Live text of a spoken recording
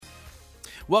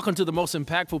Welcome to the most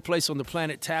impactful place on the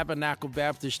planet, Tabernacle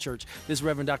Baptist Church. This is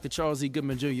Reverend Dr. Charles E.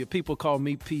 Goodman Jr. People call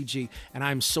me PG, and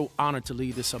I'm so honored to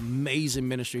lead this amazing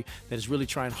ministry that is really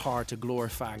trying hard to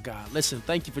glorify God. Listen,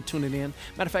 thank you for tuning in.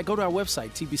 Matter of fact, go to our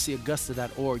website,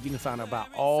 tbcaugusta.org. You can find out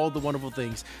about all the wonderful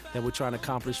things that we're trying to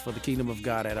accomplish for the kingdom of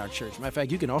God at our church. Matter of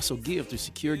fact, you can also give through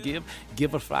Secure Give,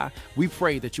 Giveify. We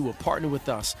pray that you will partner with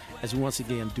us as we once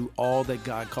again do all that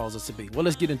God calls us to be. Well,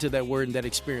 let's get into that word and that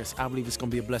experience. I believe it's going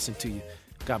to be a blessing to you.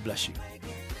 God bless you.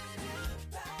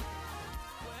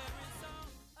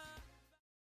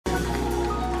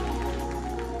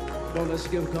 Well, let's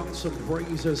give God some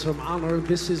praise and some honor.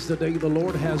 This is the day the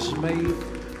Lord has made.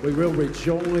 We will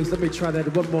rejoice. Let me try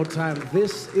that one more time.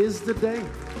 This is the day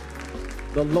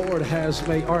the Lord has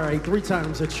made. All right, 3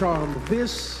 times the charm.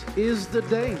 This is the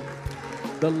day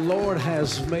the Lord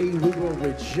has made. We will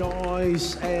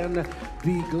rejoice and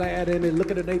be glad in it. Look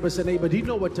at the neighbor and say, neighbor, do you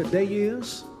know what today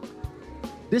is?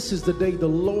 This is the day the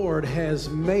Lord has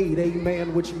made,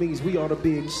 amen, which means we ought to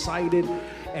be excited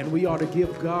and we ought to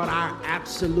give God our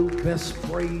absolute best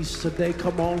praise today.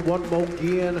 Come on, one more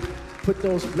again. Put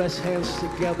those blessed hands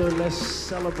together. Let's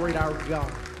celebrate our God.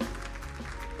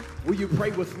 Will you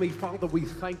pray with me? Father, we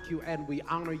thank you and we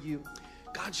honor you.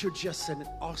 God, you're just an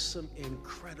awesome,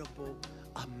 incredible,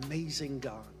 amazing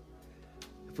God.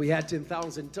 If we had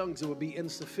 10,000 tongues, it would be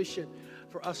insufficient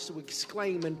for us to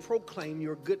exclaim and proclaim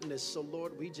your goodness. So,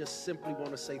 Lord, we just simply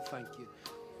want to say thank you.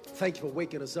 Thank you for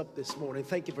waking us up this morning.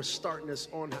 Thank you for starting us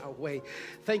on our way.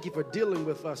 Thank you for dealing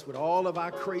with us with all of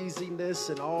our craziness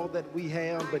and all that we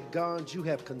have. But God, you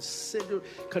have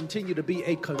continue to be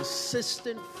a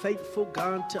consistent, faithful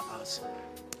God to us.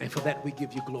 And for that, we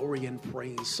give you glory and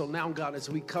praise. So now, God,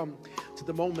 as we come to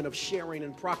the moment of sharing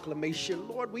and proclamation,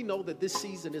 Lord, we know that this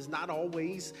season is not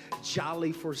always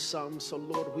jolly for some. So,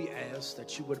 Lord, we ask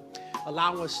that you would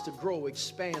allow us to grow,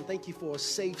 expand. Thank you for a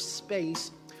safe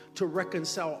space to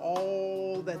reconcile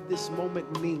all that this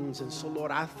moment means. And so,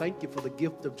 Lord, I thank you for the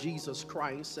gift of Jesus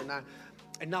Christ. And I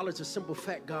acknowledge the simple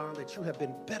fact, God, that you have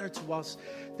been better to us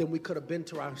than we could have been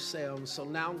to ourselves. So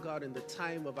now, God, in the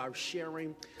time of our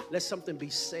sharing, let something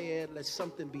be said, let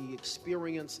something be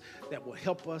experienced that will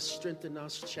help us, strengthen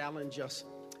us, challenge us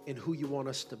in who you want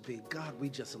us to be. God, we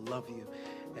just love you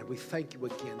and we thank you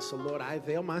again. So, Lord, I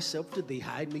avail myself to thee.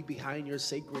 Hide me behind your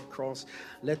sacred cross.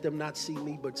 Let them not see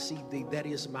me, but see thee. That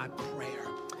is my prayer.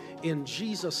 In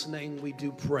Jesus' name we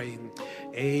do pray.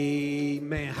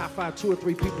 Amen. High five 2 or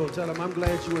 3 people. Tell them, I'm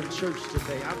glad you're in church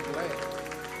today. I'm glad.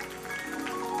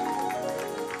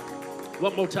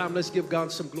 One more time, let's give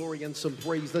God some glory and some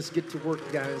praise. Let's get to work,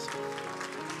 guys.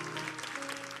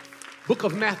 Book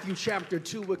of Matthew, chapter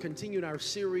 2. We're continuing our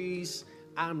series,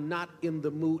 I'm Not in the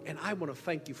Mood. And I want to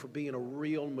thank you for being a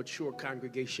real mature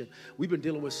congregation. We've been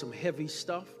dealing with some heavy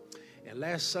stuff. And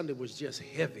last Sunday was just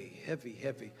heavy.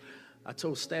 I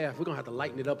told staff we're going to have to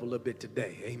lighten it up a little bit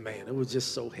today. Amen. It was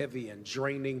just so heavy and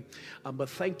draining. But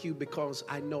thank you, because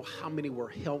I know how many were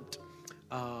helped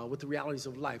with the realities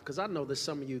of life. Because I know there's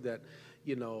some of you that,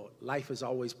 you know, life is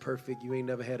always perfect. You ain't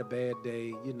never had a bad day,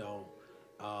 you know.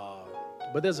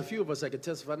 But there's a few of us that can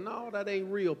testify, no, that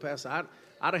ain't real, Pastor.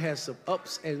 I'd have had some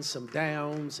ups and some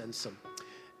downs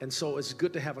and so it's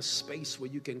good to have a space where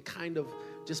you can kind of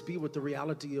just be with the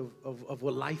reality of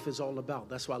what life is all about.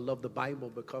 That's why I love the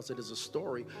Bible, because it is a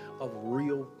story of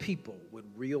real people with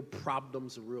real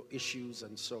problems and real issues.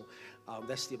 And so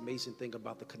that's the amazing thing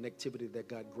about the connectivity that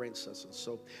God grants us. And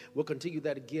so we'll continue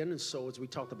that again. And so as we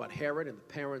talked about Herod and the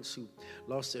parents who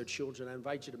lost their children, I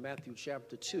invite you to Matthew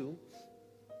chapter 2.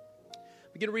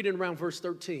 Begin reading around verse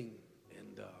 13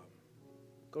 and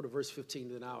go to verse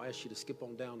 15. Then I'll ask you to skip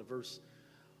on down to verse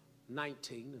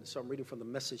 19. And so I'm reading from the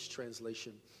Message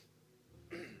translation.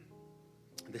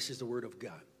 This is the word of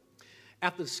God.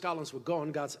 After the scholars were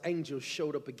gone, God's angel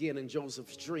showed up again in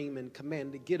Joseph's dream and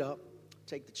commanded, get up,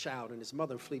 take the child and his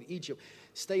mother and flee to Egypt.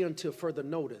 Stay until further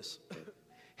notice.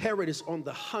 Herod is on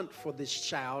the hunt for this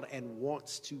child and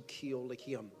wants to kill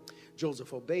him.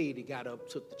 Joseph obeyed. He got up,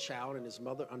 took the child and his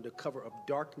mother under cover of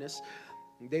darkness.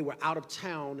 They were out of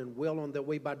town and well on their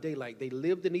way by daylight. They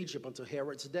lived in Egypt until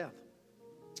Herod's death.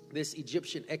 This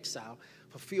Egyptian exile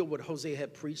fulfilled what Hosea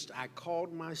had preached. I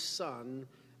called my son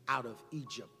out of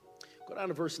Egypt. Go down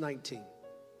to verse 19.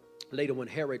 Later, when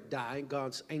Herod died,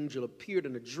 God's angel appeared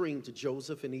in a dream to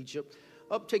Joseph in Egypt.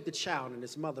 Up, take the child and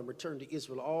his mother and return to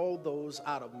Israel. All those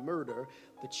out of murder,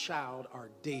 the child are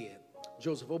dead.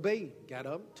 Joseph obeyed, got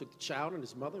up, took the child and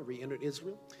his mother, and re-entered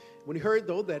Israel. When he heard,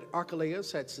 though, that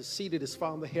Archelaus had succeeded his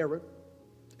father Herod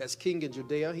as king in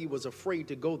Judea, he was afraid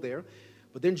to go there.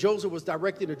 But then Joseph was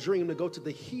directed in a dream to go to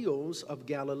the hills of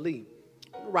Galilee.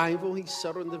 arrival, he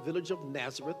settled in the village of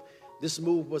Nazareth. This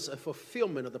move was a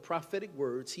fulfillment of the prophetic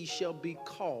words, he shall be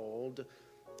called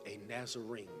a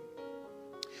Nazarene.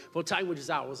 For time which is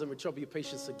ours, I'm going to trouble your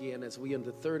patience again as we in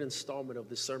the third installment of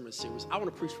this sermon series. I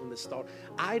want to preach from this thought.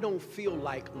 I don't feel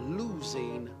like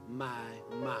losing my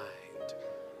mind.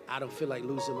 I don't feel like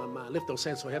losing my mind. Lift those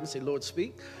hands to heaven and say, Lord,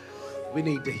 speak. We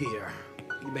need to hear.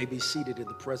 You may be seated in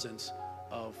the presence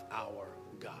of our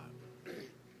God.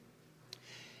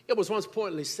 It was once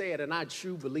pointedly said, and I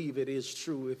truly believe it is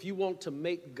true, if you want to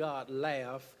make God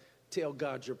laugh, tell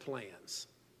God your plans.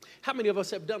 How many of us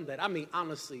have done that? I mean,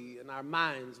 honestly, in our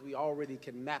minds, we already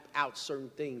can map out certain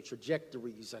things,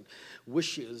 trajectories and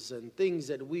wishes and things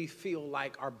that we feel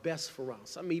like are best for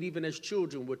us. I mean, even as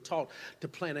children, we're taught to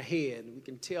plan ahead. We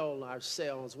can tell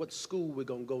ourselves what school we're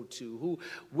going to go to,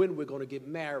 when we're going to get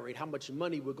married, how much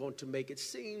money we're going to make. It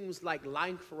seems like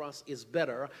life for us is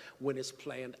better when it's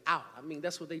planned out. I mean,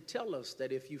 that's what they tell us,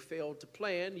 that if you fail to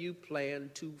plan, you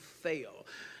plan to fail.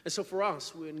 And so for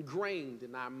us, we're ingrained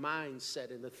in our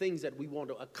mindset and the things that we want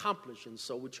to accomplish. And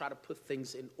so we try to put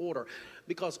things in order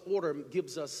because order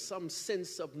gives us some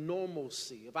sense of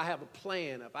normalcy. If I have a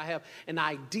plan, if I have an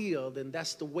idea, then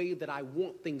that's the way that I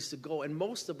want things to go. And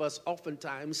most of us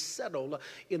oftentimes settle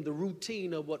in the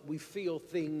routine of what we feel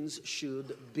things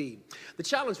should be. The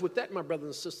challenge with that, my brothers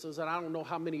and sisters, and I don't know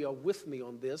how many are with me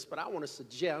on this, but I want to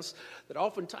suggest that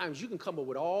oftentimes you can come up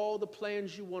with all the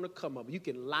plans you want to come up. You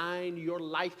can line your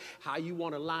life how you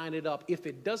want to line it up. If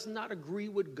it does not agree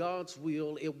with God's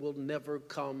will, it will never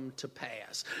come to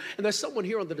pass. And there's someone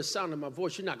here under the sound of my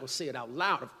voice. You're not going to say it out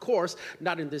loud, of course,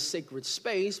 not in this sacred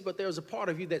space, but there's a part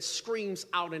of you that screams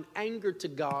out in anger to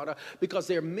God because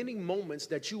there are many moments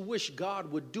that you wish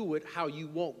God would do it how you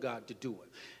want God to do it.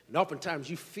 And oftentimes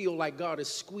you feel like God is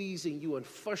squeezing you and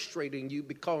frustrating you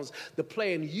because the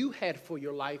plan you had for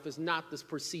your life is not this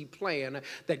perceived plan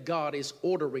that God is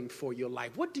ordering for your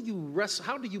life.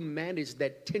 How do you manage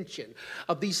that tension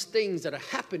of these things that are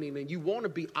happening and you want to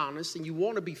be honest and you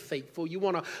want to be faithful, you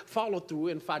want to follow through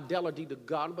in fidelity to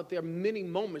God, but there are many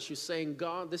moments you're saying,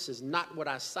 God, this is not what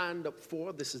I signed up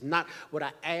for. This is not what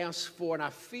I asked for. And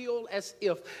I feel as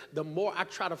if the more I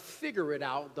try to figure it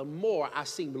out, the more I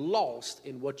seem lost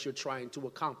in what you're trying to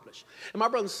accomplish. And my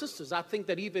brothers and sisters, I think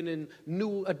that even in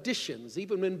new additions,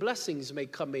 even when blessings may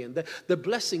come in, the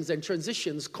blessings and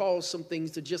transitions cause some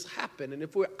things to just happen. And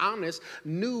if we're honest,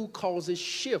 new causes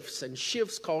shifts, and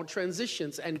shifts cause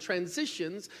transitions, and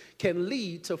transitions can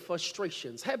lead to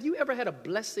frustrations. Have you ever had a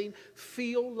blessing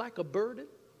feel like a burden?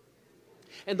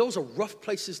 And those are rough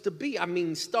places to be. I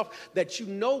mean, stuff that you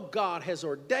know God has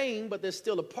ordained, but there's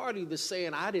still a part of you that's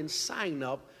saying, I didn't sign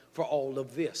up for all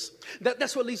of this.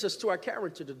 That's what leads us to our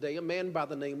character today, a man by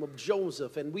the name of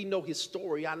Joseph. And we know his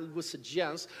story, I would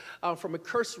suggest, from a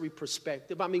cursory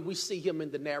perspective. I mean, we see him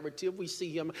in the narrative. We see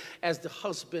him as the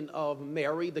husband of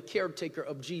Mary, the caretaker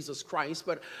of Jesus Christ.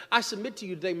 But I submit to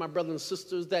you today, my brothers and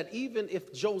sisters, that even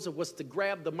if Joseph was to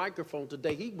grab the microphone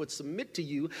today, he would submit to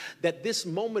you that this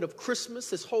moment of Christmas,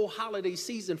 this whole holiday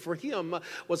season for him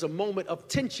was a moment of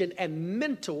tension and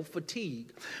mental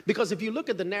fatigue. Because if you look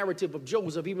at the narrative of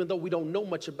Joseph, even though we don't know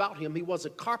much about him, he was a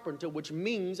carpenter, which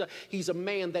means he's a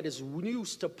man that is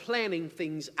used to planning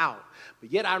things out.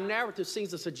 But yet our narrative seems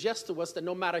to suggest to us that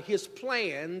no matter his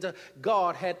plans,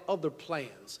 God had other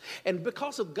plans. And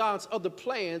because of God's other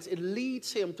plans, it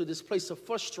leads him to this place of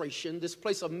frustration, this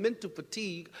place of mental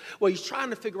fatigue, where he's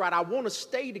trying to figure out, I want to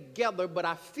stay together, but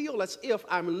I feel as if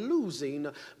I'm losing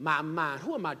my mind.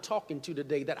 Who am I talking to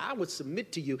today? That I would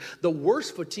submit to you, the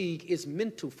worst fatigue is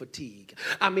mental fatigue.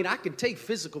 I mean, I can take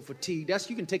physical fatigue.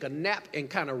 You can take a nap and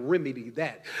kind of remedy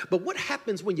that. But what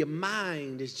happens when your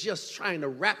mind is just trying to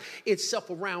wrap itself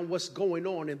around what's going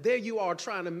on, and there you are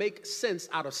trying to make sense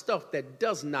out of stuff that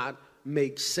does not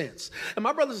makes sense. And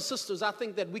my brothers and sisters, I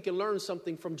think that we can learn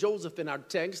something from Joseph in our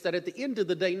text, that at the end of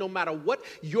the day, no matter what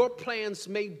your plans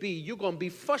may be, you're going to be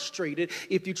frustrated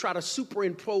if you try to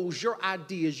superimpose your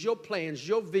ideas, your plans,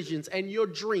 your visions, and your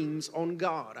dreams on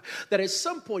God. That at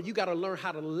some point, you got to learn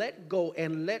how to let go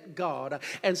and let God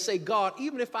and say, God,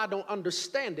 even if I don't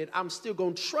understand it, I'm still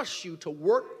going to trust you to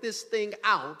work this thing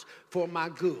out for my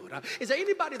good. Is there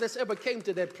anybody that's ever came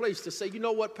to that place to say, you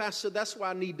know what, Pastor, that's where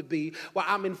I need to be, where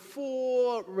I'm in full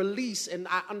release and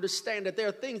I understand that there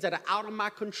are things that are out of my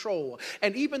control.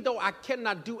 And even though I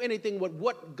cannot do anything with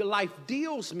what life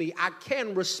deals me, I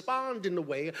can respond in a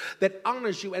way that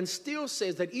honors you and still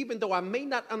says that even though I may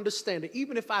not understand it,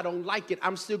 even if I don't like it,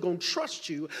 I'm still going to trust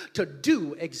you to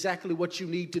do exactly what you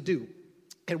need to do.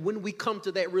 And when we come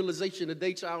to that realization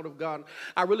today, child of God,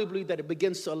 I really believe that it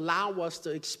begins to allow us to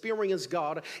experience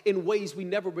God in ways we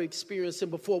never experienced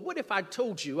Him before. What if I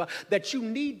told you that you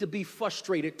need to be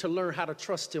frustrated to learn how to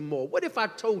trust Him more? What if I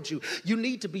told you you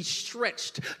need to be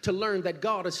stretched to learn that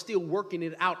God is still working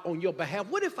it out on your behalf?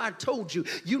 What if I told you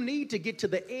you need to get to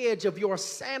the edge of your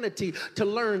sanity to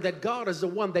learn that God is the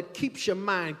one that keeps your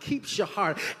mind, keeps your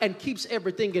heart, and keeps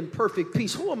everything in perfect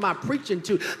peace? Who am I preaching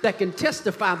to that can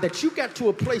testify that you got to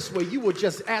a place where you were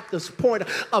just at this point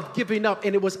of giving up,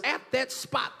 and it was at that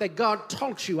spot that God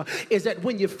taught you is that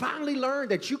when you finally learn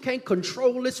that you can't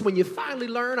control this, when you finally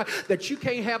learn that you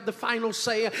can't have the final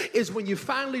say, is when you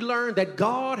finally learn that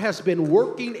God has been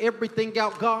working everything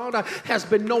out. God has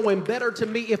been knowing better to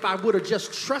me. If I would have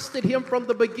just trusted Him from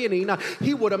the beginning,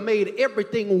 He would have made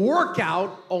everything work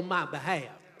out on my behalf.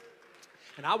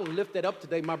 And I want to lift that up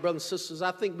today, my brothers and sisters.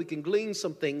 I think we can glean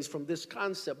some things from this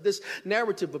concept, this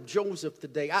narrative of Joseph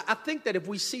today. I think that if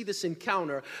we see this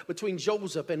encounter between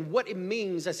Joseph and what it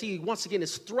means as he once again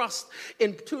is thrust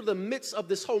into the midst of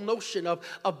this whole notion of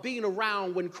being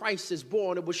around when Christ is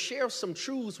born, it will share some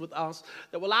truths with us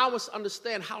that will allow us to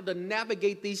understand how to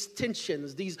navigate these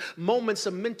tensions, these moments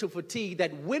of mental fatigue,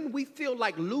 that when we feel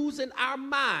like losing our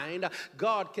mind,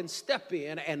 God can step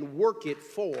in and work it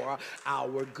for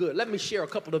our good. Let me share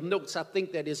a couple of notes I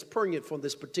think that is pertinent from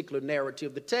this particular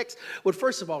narrative. The text would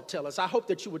first of all tell us, I hope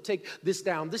that you would take this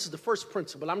down. This is the first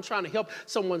principle. I'm trying to help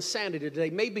someone's sanity today.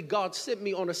 Maybe God sent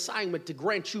me on assignment to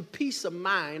grant you peace of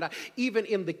mind, even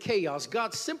in the chaos.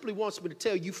 God simply wants me to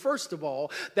tell you, first of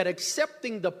all, that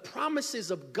accepting the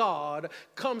promises of God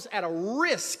comes at a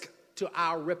risk to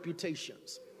our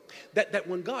reputations. That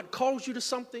when God calls you to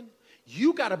something,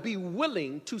 you got to be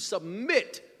willing to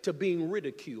submit to being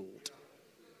ridiculed.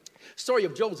 Story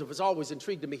of Joseph has always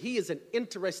intrigued me. He is an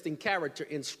interesting character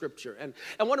in Scripture. And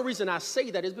one of the reasons I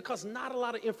say that is because not a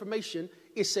lot of information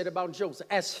is said about Joseph.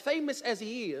 As famous as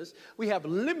he is, we have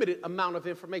limited amount of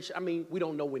information. I mean, we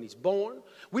don't know when he's born.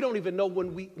 We don't even know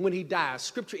when he dies.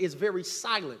 Scripture is very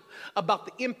silent about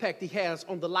the impact he has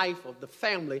on the life of the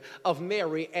family of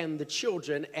Mary and the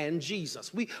children and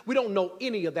Jesus. We don't know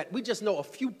any of that. We just know a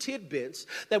few tidbits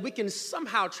that we can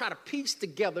somehow try to piece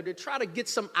together to try to get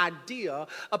some idea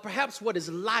of perhaps what his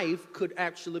life could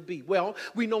actually be. Well,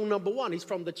 we know, number one, he's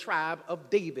from the tribe of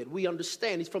David. We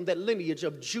understand he's from that lineage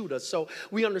of Judah. So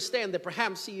we understand that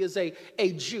perhaps he is a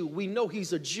Jew. We know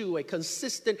he's a Jew, a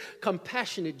consistent,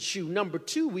 compassionate Jew. Number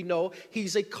two, we know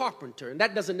he's a carpenter. And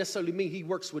that doesn't necessarily mean he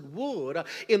works with wood.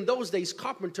 In those days,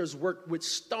 carpenters worked with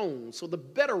stone. So the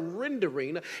better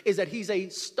rendering is that he's a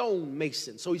stone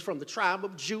mason. So he's from the tribe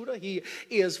of Judah. He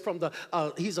is from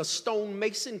he's a stone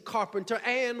mason, carpenter.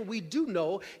 And we do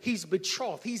know he's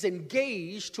betrothed. He's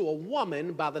engaged to a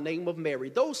woman by the name of Mary.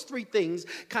 Those three things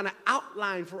kind of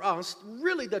outline for us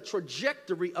really the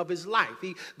trajectory of his life.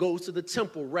 He goes to the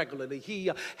temple regularly.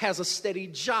 He has a steady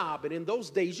job. And in those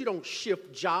days, you don't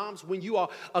shift jobs. When you are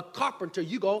a carpenter,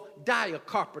 you go die a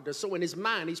carpenter. So in his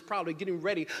mind, he's probably getting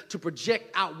ready to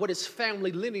project out what his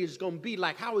family lineage is going to be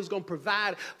like, how he's going to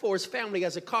provide for his family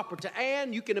as a carpenter.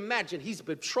 And you can imagine he's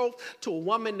betrothed to a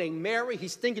woman named Mary.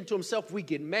 He's thinking to himself, we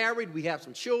get married, we have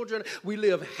some children, we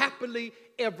live happily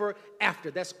ever after.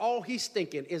 That's all he's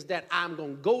thinking, is that I'm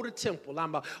going to go to temple,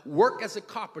 I'm going to work as a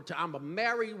carpenter, I'm going to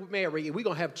marry Mary, and we're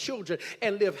going to have children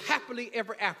and live happily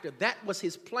ever after. That was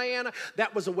his plan.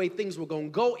 That was the way things were going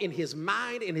to go in his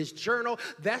mind, in his journal.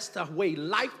 That's the way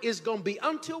life is going to be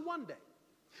until one day.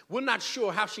 We're not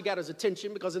sure how she got his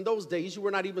attention, because in those days you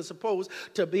were not even supposed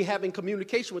to be having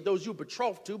communication with those you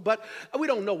betrothed to, but we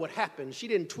don't know what happened. She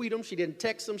didn't tweet him, she didn't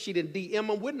text him, she didn't DM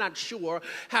him. We're not sure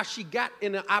how she got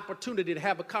in an opportunity to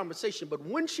have a conversation, but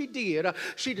when she did,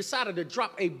 she decided to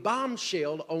drop a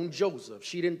bombshell on Joseph.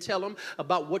 She didn't tell him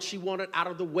about what she wanted out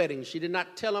of the wedding. She did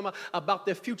not tell him about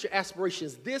their future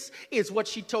aspirations. This is what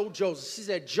she told Joseph. She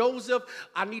said, Joseph,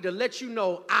 I need to let you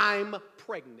know I'm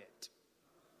pregnant.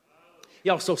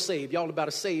 Y'all so saved. Y'all about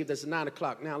as saved as 9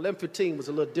 o'clock. Now, 11:15 was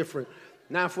a little different.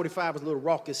 9:45 was a little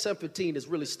raucous. 7:15 is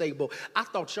really stable. I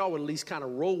thought y'all would at least kind of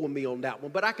roll with me on that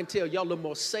one, but I can tell y'all a little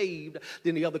more saved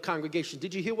than the other congregation.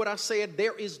 Did you hear what I said?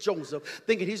 There is Joseph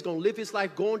thinking he's going to live his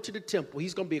life going to the temple.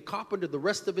 He's going to be a carpenter the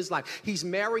rest of his life. He's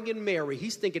marrying Mary.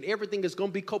 He's thinking everything is going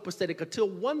to be copacetic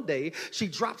until one day she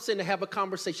drops in to have a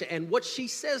conversation, and what she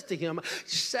says to him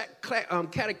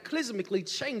cataclysmically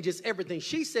changes everything.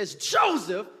 She says,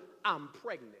 Joseph, I'm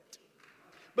pregnant.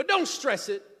 But don't stress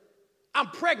it. I'm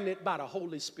pregnant by the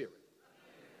Holy Spirit.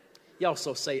 Y'all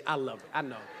so say, I love it. I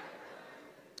know.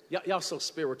 Y'all so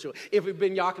spiritual. If it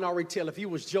been y'all, can already tell. If you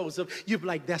was Joseph, you'd be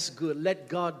like, that's good. Let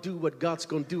God do what God's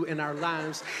going to do in our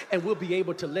lives, and we'll be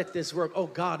able to let this work. Oh,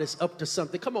 God is up to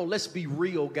something. Come on, let's be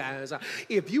real, guys.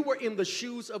 If you were in the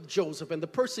shoes of Joseph and the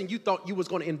person you thought you was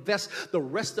going to invest the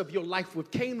rest of your life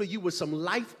with came to you with some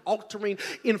life-altering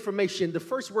information, the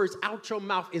first words out your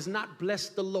mouth is not bless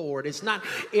the Lord. It's not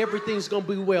everything's going to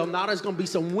be well. Now there's going to be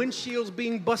some windshields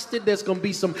being busted. There's going to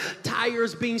be some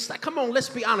tires being stuck. Come on, let's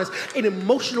be honest. An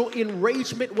emotional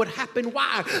enragement would happen.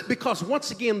 Why? Because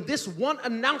once again, this one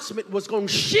announcement was going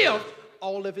to shift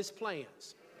all of his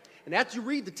plans. And after you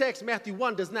read the text, Matthew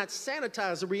 1 does not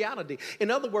sanitize the reality.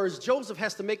 In other words, Joseph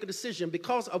has to make a decision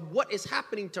because of what is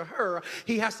happening to her.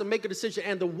 He has to make a decision.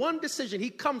 And the one decision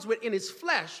he comes with in his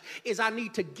flesh is, I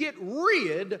need to get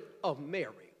rid of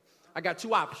Mary. I got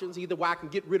two options, either way I can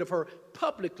get rid of her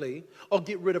publicly or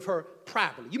get rid of her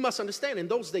privately. You must understand, in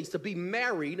those days, to be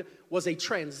married was a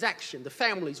transaction. The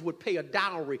families would pay a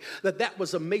dowry, that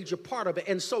was a major part of it.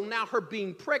 And so now her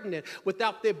being pregnant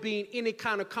without there being any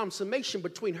kind of consummation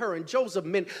between her and Joseph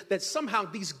meant that somehow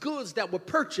these goods that were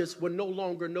purchased were no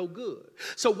longer no good.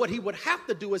 So what he would have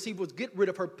to do is he would get rid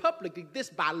of her publicly. This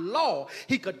by law,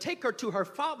 he could take her to her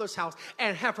father's house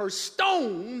and have her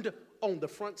stoned on the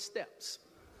front steps.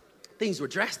 Things were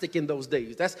drastic in those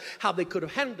days. That's how they could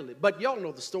have handled it. But y'all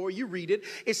know the story. You read it.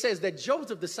 It says that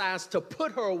Joseph decides to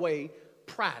put her away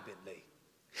privately.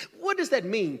 What does that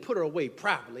mean, put her away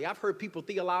privately? I've heard people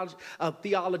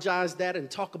theologize that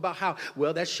and talk about how,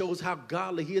 well, that shows how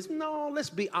godly he is. No, let's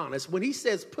be honest. When he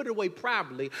says put her away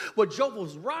privately, what Joseph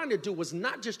was trying to do was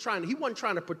not just he wasn't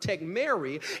trying to protect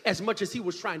Mary as much as he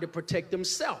was trying to protect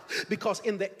himself. Because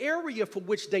in the area for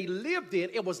which they lived in,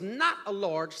 it was not a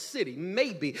large city,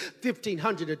 maybe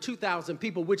 1,500 or 2,000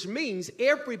 people, which means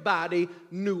everybody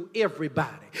knew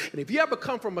everybody. And if you ever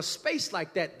come from a space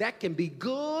like that, that can be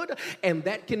good and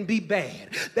that can be bad.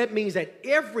 That means that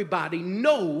everybody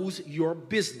knows your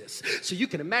business. So you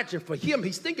can imagine for him,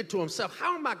 he's thinking to himself,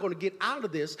 how am I going to get out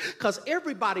of this? Because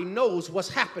everybody knows what's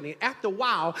happening. After a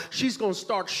while, she's going to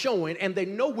start showing, and they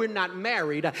know we're not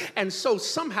married. And so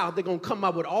somehow they're going to come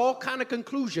up with all kind of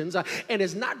conclusions. And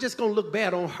it's not just going to look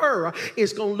bad on her,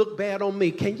 it's going to look bad on me.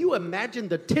 Can you imagine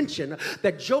the tension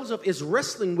that Joseph is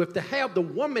wrestling with to have the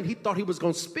woman he thought he was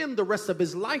going to spend the rest of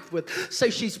his life with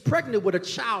say she's pregnant with a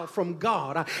child from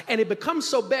God? And it becomes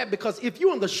so bad because if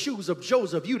you're in the shoes of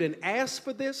Joseph, you didn't ask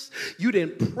for this. You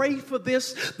didn't pray for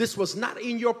this. This was not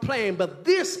in your plan, but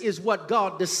this is what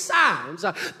God decides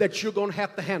that you're going to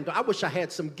have to handle. I wish I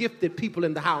had some gifted people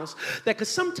in the house that could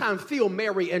sometimes feel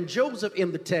Mary and Joseph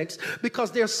in the text,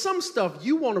 because there's some stuff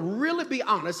you want to really be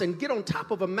honest and get on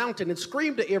top of a mountain and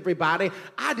scream to everybody,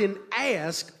 I didn't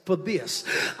ask for this.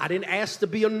 I didn't ask to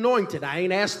be anointed. I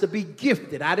ain't asked to be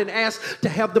gifted. I didn't ask to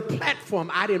have the platform.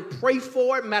 I didn't pray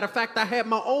for it. Matter of fact, I had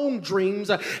my own dreams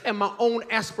and my own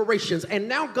aspirations. And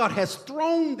now God has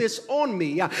thrown this on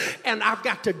me, and I've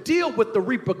got to deal with the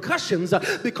repercussions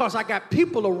because I got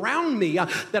people around me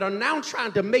that are now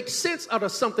trying to make sense out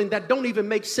of something that don't even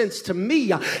make sense to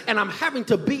me. And I'm having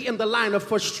to be in the line of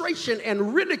frustration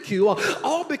and ridicule,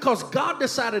 all because God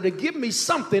decided to give me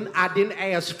something I didn't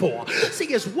ask for. See,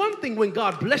 it's one thing when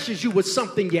God blesses you with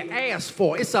something you asked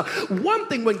for. It's one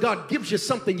thing when God gives you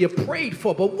something you prayed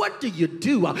for. But what do you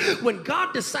do when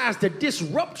God decides to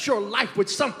disrupt your life with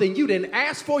something you didn't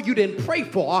ask for, you didn't pray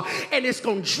for, and it's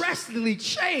going to drastically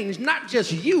change not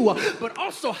just you, but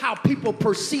also how people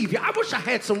perceive you? I wish I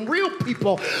had some real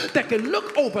people that can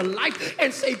look over life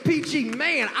and say, PG,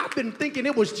 man, I've been thinking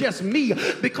it was just me,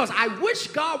 because I wish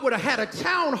God would have had a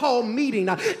town hall meeting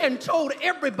and told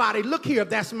everybody, look here,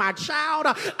 that's my child.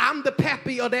 I'm the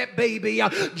pappy of that baby.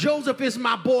 Joseph is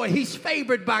my boy. He's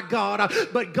favored by God.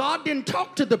 But God didn't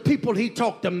talk to the people. He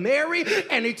talked to Mary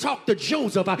and he talked to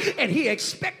Joseph, and he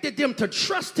expected them to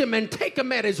trust him and take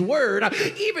him at his word,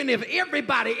 even if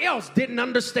everybody else didn't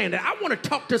understand it. I want to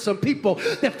talk to some people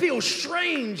that feel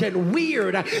strange and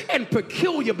weird and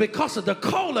peculiar because of the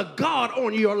call of God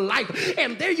on your life.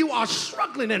 And there you are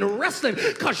struggling and wrestling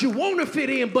because you want to fit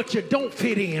in, but you don't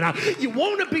fit in. You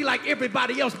want to be like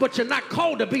everybody else, but you're not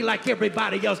called to be like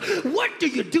everybody else. What do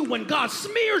you do when God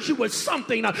smears you with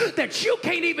something that you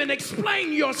can't even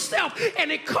explain yourself,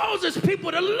 and it causes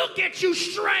people to look at you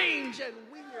strange and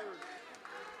weird?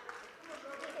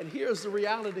 And here's the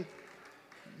reality.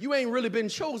 You ain't really been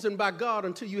chosen by God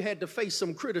until you had to face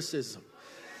some criticism.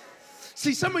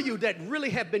 See, some of you that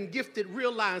really have been gifted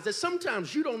realize that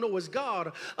sometimes you don't know it's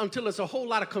God until there's a whole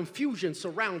lot of confusion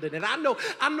surrounding it.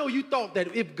 I know you thought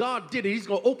that if God did it, he's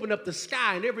going to open up the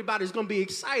sky and everybody's going to be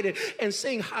excited and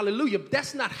sing hallelujah.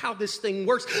 That's not how this thing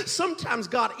works. Sometimes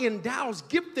God endows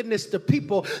giftedness to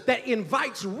people that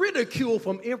invites ridicule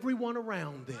from everyone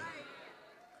around them.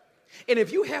 And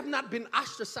if you have not been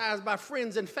ostracized by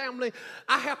friends and family,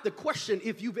 I have to question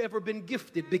if you've ever been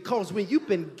gifted, because when you've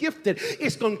been gifted,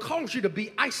 it's going to cause you to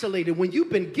be isolated. When you've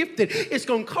been gifted, it's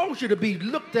going to cause you to be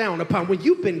looked down upon. When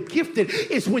you've been gifted,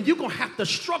 it's when you're going to have to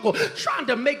struggle trying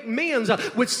to make amends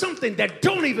with something that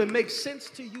don't even make sense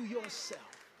to you yourself.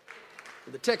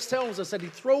 The text tells us that he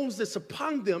throws this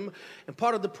upon them, and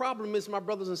part of the problem is, my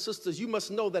brothers and sisters, you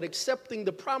must know that accepting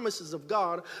the promises of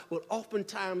God will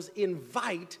oftentimes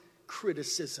invite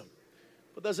criticism.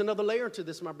 But there's another layer to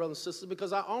this, my brothers and sisters,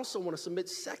 because I also want to submit,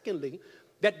 secondly,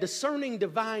 that discerning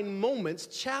divine moments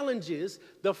challenges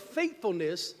the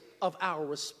faithfulness of our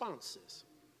responses.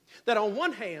 That on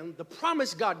one hand, the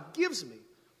promise God gives me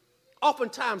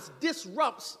oftentimes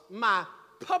disrupts my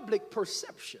public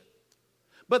perception.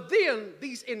 But then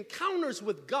these encounters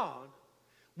with God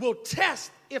will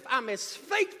test if I'm as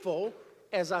faithful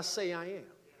as I say I am.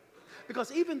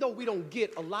 Because even though we don't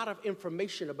get a lot of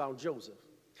information about Joseph,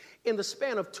 in the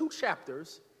span of 2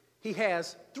 chapters, he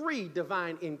has 3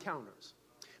 divine encounters.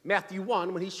 Matthew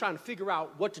 1, when he's trying to figure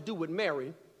out what to do with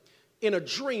Mary, in a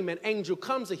dream, an angel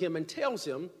comes to him and tells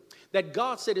him that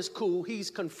God said it's cool. He's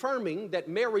confirming that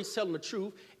Mary's telling the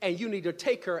truth, and you need to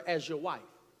take her as your wife.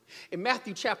 In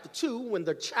Matthew chapter 2, when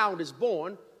the child is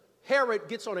born, Herod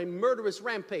gets on a murderous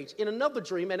rampage. In another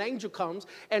dream, an angel comes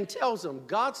and tells him,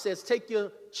 God says, take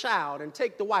your child and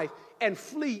take the wife and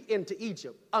flee into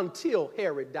Egypt until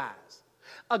Herod dies.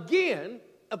 Again,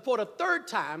 for the 3rd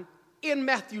time, in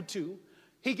Matthew 2,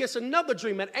 he gets another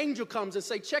dream. An angel comes and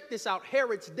says, check this out,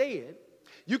 Herod's dead.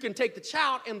 You can take the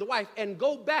child and the wife and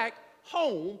go back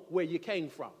home where you came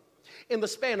from. In the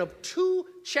span of 2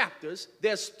 chapters,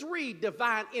 there's 3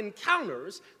 divine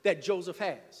encounters that Joseph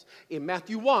has. In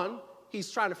Matthew 1,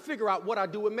 he's trying to figure out what I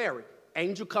do with Mary.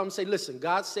 Angel comes and say, listen,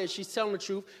 God says she's telling the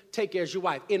truth. Take her as your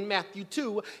wife. In Matthew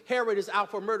 2, Herod is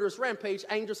out for a murderous rampage.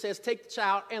 Angel says, take the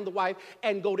child and the wife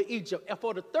and go to Egypt. And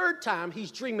for the 3rd time,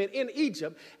 he's dreaming in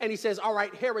Egypt. And he says, all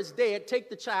right, Herod's dead. Take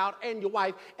the child and your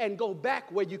wife and go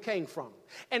back where you came from.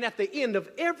 And at the end of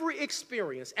every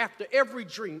experience, after every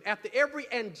dream, after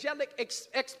every angelic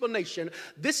explanation,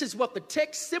 this is what the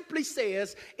text simply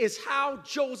says is how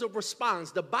Joseph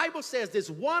responds. The Bible says this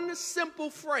one simple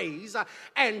phrase,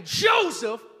 and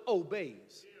Joseph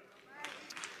obeys.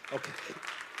 Okay.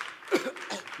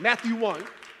 Matthew 1,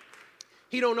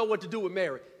 he don't know what to do with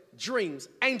Mary. Dreams,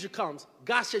 angel comes,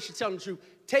 God says she's telling the truth.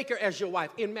 Take her as your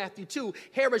wife. In Matthew 2,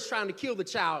 Herod's trying to kill the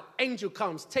child. Angel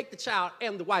comes, take the child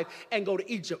and the wife and go to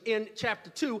Egypt. In chapter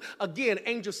 2, again,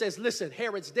 angel says, listen,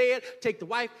 Herod's dead. Take the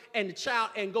wife and the child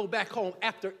and go back home.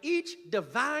 After each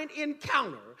divine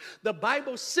encounter, the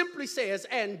Bible simply says,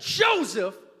 and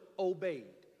Joseph obeyed.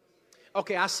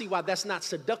 Okay, I see why that's not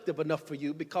seductive enough for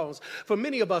you, because for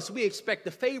many of us, we expect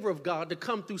the favor of God to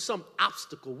come through some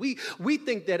obstacle. We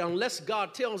think that unless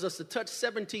God tells us to touch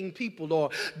 17 people or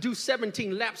do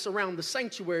 17 laps around the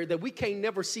sanctuary, that we can't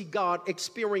never see God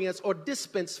experience or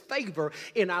dispense favor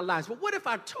in our lives. But what if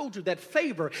I told you that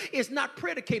favor is not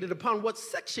predicated upon what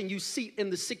section you seat in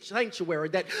the sanctuary,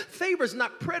 that favor is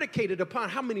not predicated upon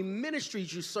how many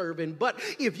ministries you serve in, but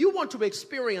if you want to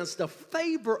experience the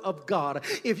favor of God,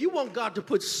 if you want God to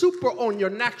put super on your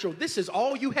natural, this is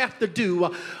all you have to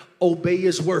do. Obey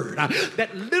his word.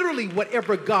 That literally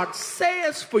whatever God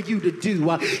says for you to do,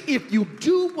 if you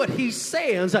do what he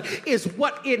says, is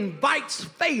what invites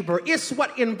favor. It's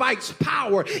what invites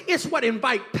power. It's what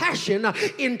invites passion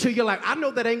into your life. I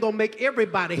know that ain't gonna make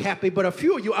everybody happy, but a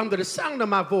few of you under the sound of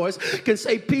my voice can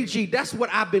say, PG, that's what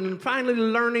I've been finally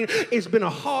learning. It's been a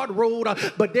hard road,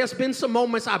 but there's been some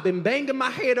moments I've been banging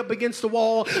my head up against the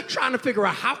wall, trying to figure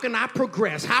out how can I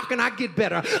progress? How can I get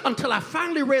better? Until I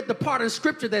finally read the part in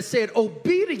scripture that said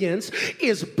obedience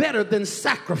is better than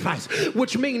sacrifice,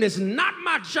 which means it's not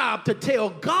my job to tell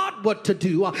God what to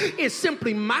do. It's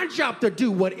simply my job to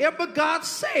do whatever God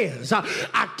says.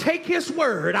 I take his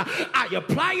word, I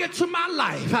apply it to my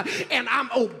life, and I'm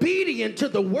obedient to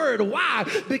the word. Why?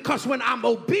 Because when I'm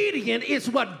obedient, it's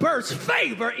what births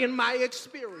favor in my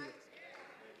experience.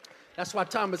 That's why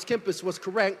Thomas Kempis was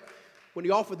correct when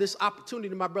he offered this opportunity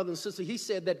to my brother and sister. He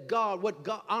said that what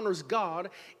God honors God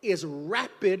is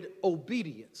rapid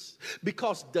obedience,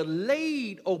 because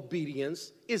delayed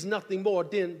obedience is nothing more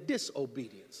than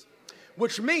disobedience,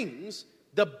 which means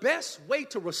the best way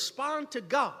to respond to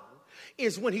God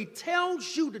is when he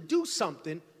tells you to do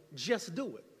something, just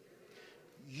do it.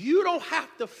 You don't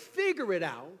have to figure it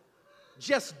out.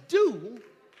 Just do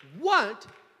what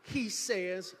he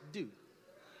says do.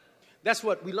 That's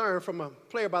what we learned from a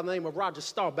player by the name of Roger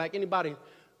Staubach. Anybody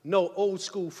know old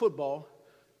school football?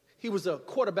 He was a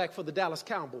quarterback for the Dallas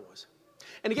Cowboys.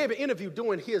 And he gave an interview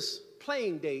during his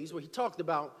playing days where he talked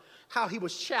about how he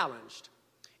was challenged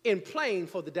in playing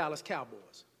for the Dallas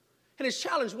Cowboys. And his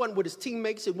challenge wasn't with his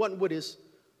teammates, it wasn't with his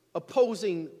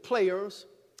opposing players,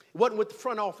 it wasn't with the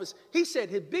front office. He said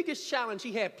his biggest challenge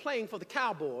he had playing for the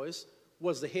Cowboys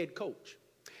was the head coach.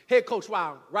 Head coach,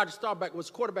 while Roger Staubach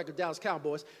was quarterback of the Dallas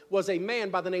Cowboys, was a man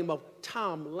by the name of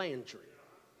Tom Landry.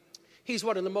 He's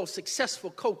one of the most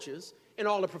successful coaches in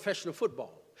all of professional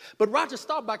football. But Roger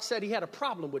Staubach said he had a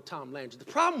problem with Tom Landry. The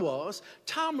problem was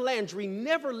Tom Landry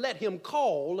never let him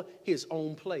call his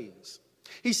own plays.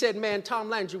 He said, man, Tom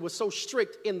Landry was so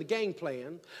strict in the game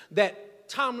plan that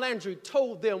Tom Landry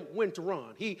told them when to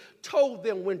run. He told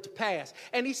them when to pass.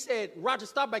 And he said, Roger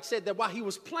Staubach said that while he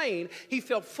was playing, he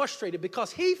felt frustrated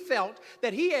because he felt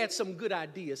that he had some good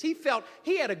ideas. He felt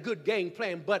he had a good game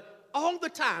plan, but all the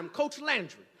time, Coach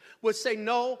Landry would say,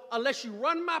 no, unless you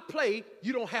run my play,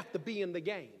 you don't have to be in the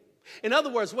game. In other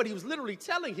words, what he was literally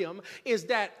telling him is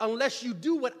that unless you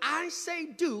do what I say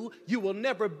do, you will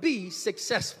never be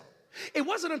successful. It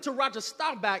wasn't until Roger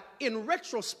Staubach, in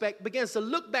retrospect, begins to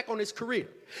look back on his career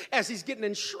as he's getting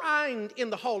enshrined in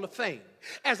the Hall of Fame,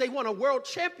 as they won a world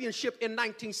championship in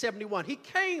 1971. He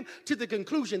came to the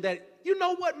conclusion that, you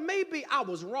know what, maybe I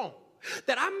was wrong.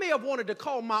 That I may have wanted to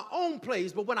call my own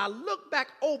plays, but when I look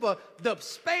back over the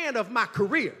span of my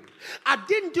career, I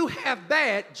didn't do half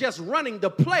bad just running the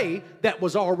play that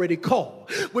was already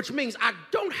called, which means I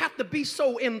don't have to be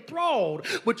so enthralled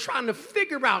with trying to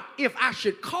figure out if I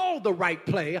should call the right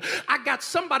play. I got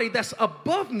somebody that's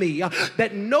above me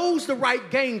that knows the right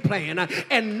game plan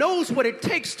and knows what it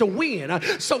takes to win.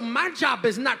 So my job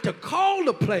is not to call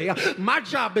the play. My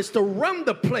job is to run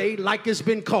the play like it's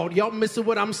been called. Y'all missing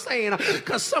what I'm saying?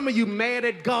 Because some of you mad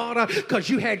at God because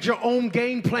you had your own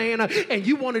game plan and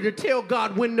you wanted to tell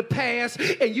God when to pass,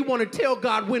 and you want to tell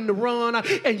God when to run,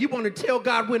 and you want to tell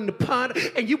God when to punt,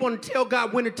 and you want to tell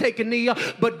God when to take a knee.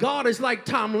 But God is like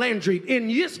Tom Landry. In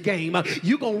this game,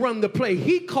 you're going to run the play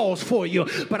he calls for you.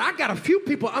 But I got a few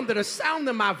people under the sound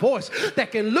of my voice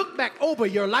that can look back over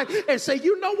your life and say,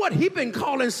 you know what? He's been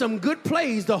calling some good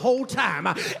plays the whole time.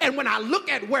 And when I look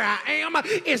at where I am,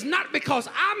 it's not because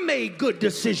I made good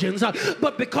decisions,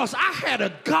 but because I had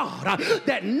a God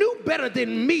that knew better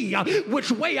than me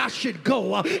which way I should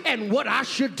go and what I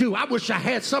should do. I wish I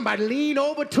had somebody lean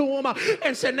over to him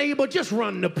and say, neighbor, just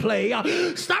run the play.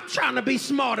 Stop trying to be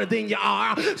smarter than you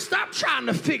are. Stop trying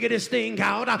to figure this thing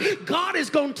out. God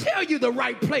is going to tell you the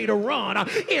right play to run.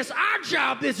 It's our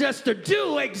job is just to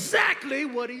do exactly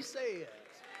what he says.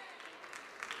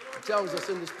 It tells us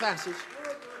in this passage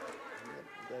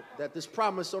that this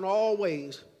promise don't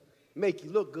always make you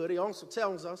look good. He also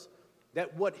tells us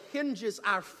that what hinges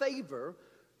our favor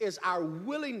is our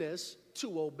willingness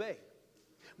to obey.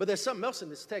 But there's something else in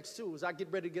this text too. As I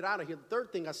get ready to get out of here, the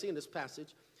third thing I see in this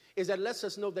passage is that it lets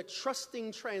us know that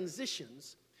trusting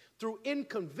transitions through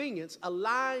inconvenience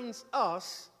aligns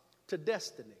us to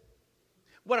destiny.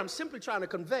 What I'm simply trying to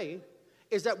convey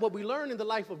is that what we learn in the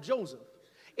life of Joseph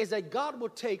is that God will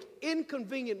take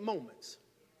inconvenient moments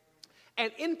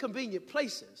and inconvenient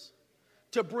places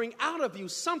to bring out of you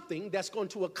something that's going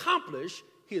to accomplish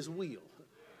his will.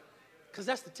 Because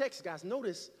that's the text, guys.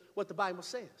 Notice what the Bible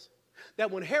says.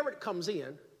 That when Herod comes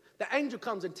in, the angel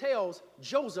comes and tells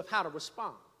Joseph how to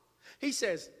respond. He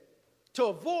says, to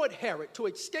avoid Herod, to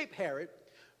escape Herod,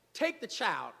 take the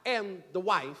child and the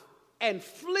wife and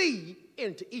flee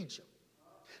into Egypt.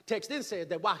 Text then said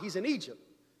that while he's in Egypt,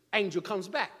 angel comes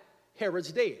back.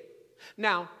 Herod's dead.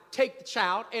 Now, take the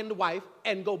child and the wife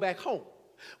and go back home.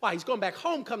 While he's going back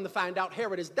home, come to find out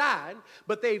Herod has died,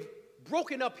 but they've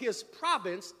broken up his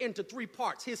province into three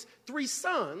parts. His three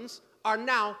sons are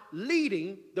now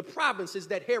leading the provinces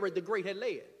that Herod the Great had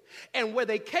led. And where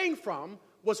they came from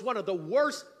was one of the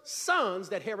worst sons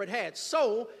that Herod had.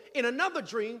 So in another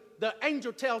dream, the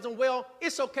angel tells him, well,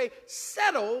 it's okay,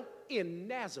 settle in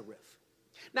Nazareth.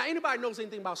 Now, anybody knows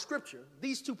anything about Scripture,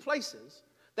 these two places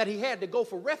that he had to go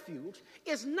for refuge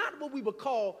is not what we would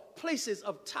call places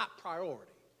of top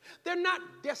priority. They're not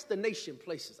destination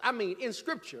places. I mean, in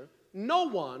Scripture, no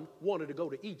one wanted to go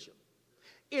to Egypt.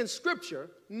 In Scripture,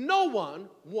 no one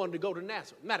wanted to go to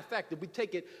Nazareth. Matter of fact, if we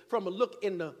take it from a look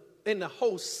in the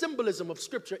whole symbolism of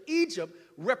Scripture, Egypt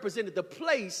represented the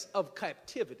place of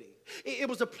captivity. It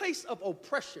was a place of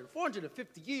oppression.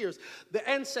 450 years, the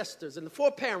ancestors and the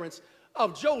foreparents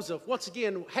of Joseph, once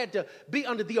again, had to be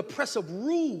under the oppressive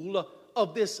rule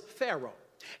of this Pharaoh.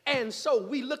 And so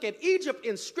we look at Egypt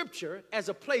in Scripture as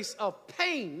a place of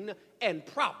pain and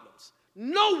problems.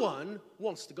 No one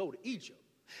wants to go to Egypt.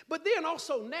 But then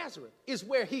also Nazareth is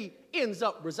where he ends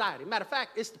up residing. Matter of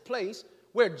fact, it's the place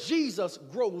where Jesus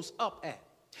grows up at.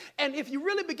 And if you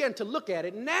really begin to look at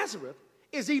it, Nazareth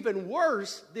is even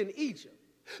worse than Egypt.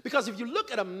 Because if you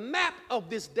look at a map of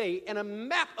this day and a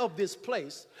map of this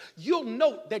place, you'll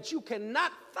note that you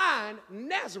cannot find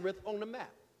Nazareth on the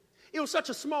map. It was such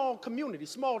a small community,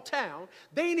 small town,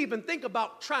 they didn't even think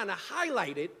about trying to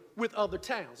highlight it with other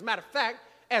towns. Matter of fact,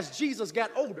 as Jesus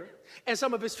got older and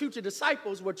some of his future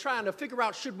disciples were trying to figure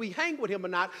out should we hang with him or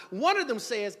not, one of them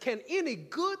says, can any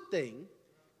good thing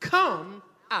come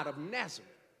out of Nazareth?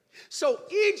 So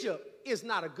Egypt is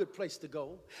not a good place to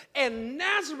go, and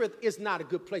Nazareth is not a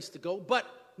good place to go. But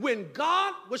when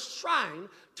God was trying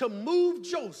to move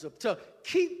Joseph, to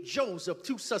keep Joseph,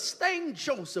 to sustain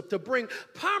Joseph, to bring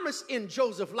promise in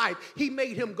Joseph's life, he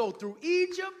made him go through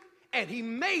Egypt, and he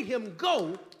made him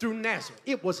go through Nazareth.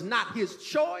 It was not his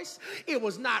choice. It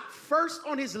was not first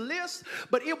on his list,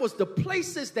 but it was the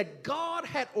places that God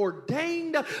had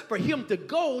ordained for him to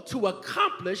go to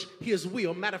accomplish his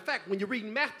will. Matter of fact, when you read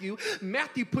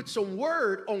Matthew put some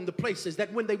word on the places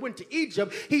that when they went to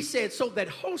Egypt, he said, so that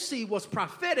Hosea was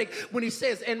prophetic when he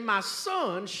says, and my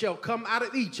son shall come out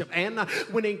of Egypt. And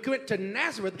when he went to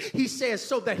Nazareth, he says,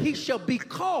 so that he shall be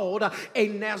called a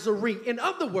Nazarene. In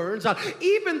other words,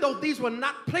 even though these were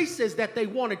not places that they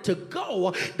wanted to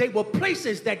go, they were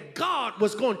places that God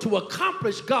was going to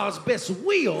accomplish God's best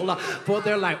will for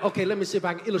their life. Okay, let me see if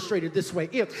I can illustrate it this way.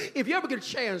 If you ever get a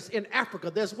chance in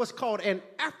Africa, there's what's called an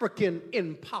African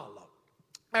impala.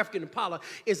 African impala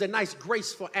is a nice,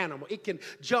 graceful animal. It can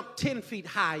jump 10 feet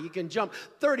high. It can jump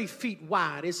 30 feet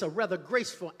wide. It's a rather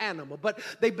graceful animal. But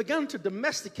they begun to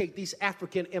domesticate these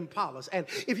African impalas. And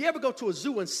if you ever go to a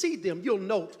zoo and see them, you'll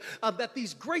note that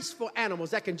these graceful animals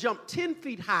that can jump 10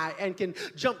 feet high and can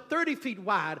jump 30 feet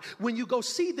wide, when you go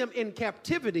see them in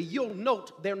captivity, you'll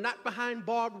note they're not behind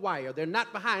barbed wire. They're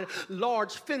not behind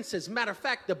large fences. Matter of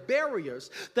fact, the barriers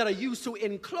that are used to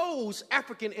enclose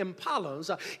African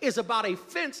impalas is about a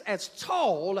fence as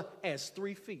tall as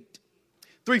 3 feet.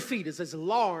 3 feet is as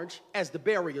large as the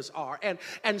barriers are.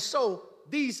 And so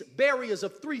these barriers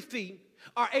of 3 feet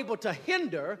are able to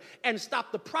hinder and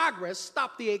stop the progress,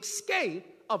 stop the escape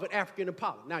of an African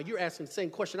impala. Now, you're asking the same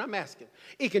question I'm asking.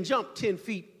 It can jump 10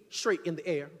 feet straight in the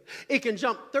air. It can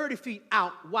jump 30 feet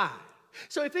out wide.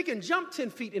 So if it can jump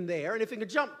 10 feet in the air and if it can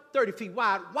jump 30 feet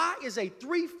wide, why is a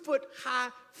 3-foot high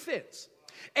fence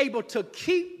able to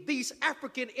keep these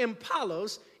African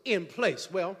impalas in place?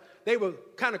 Well, they were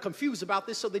kind of confused about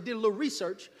this, so they did a little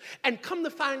research, and come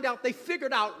to find out, they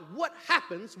figured out what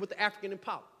happens with the African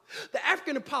impala. The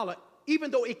African impala, even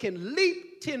though it can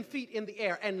leap 10 feet in the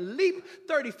air and leap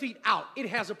 30 feet out, it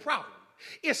has a problem.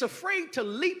 It's afraid to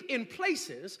leap in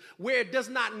places where it does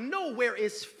not know where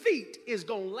its feet is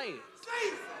going to land.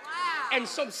 And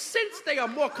so since they are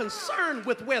more concerned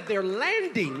with where they're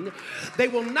landing, they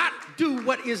will not do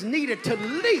what is needed to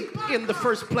leap in the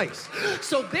first place.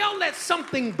 So they'll let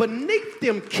something beneath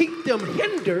them keep them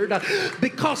hindered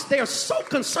because they're so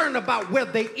concerned about where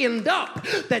they end up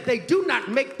that they do not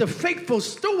make the faithful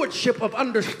stewardship of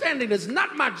understanding. It's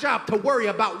not my job to worry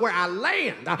about where I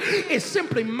land. It's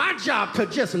simply my job to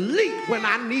just leap when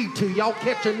I need to. Y'all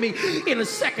catching me in a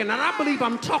second. And I believe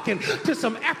I'm talking to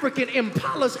some African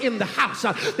impalas in the house.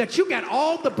 That you got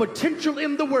all the potential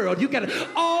in the world, you got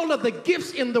all of the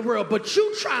gifts in the world, but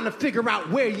you trying to figure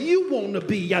out where you want to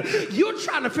be. You're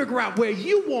trying to figure out where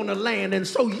you want to land, and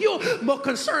so you're more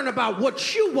concerned about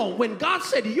what you want. When God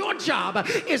said your job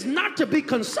is not to be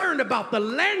concerned about the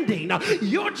landing,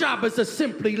 your job is to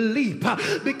simply leap,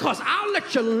 because I'll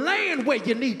let you land where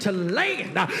you need to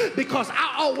land, because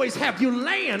I always have you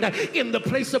land in the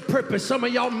place of purpose. Some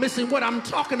of y'all missing what I'm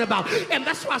talking about, and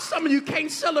that's why some of you can't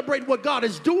celebrate what God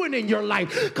is doing in your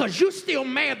life, because you're still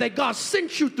mad that God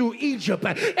sent you through Egypt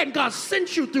and God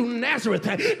sent you through Nazareth,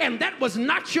 and that was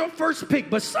not your first pick.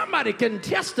 But somebody can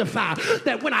testify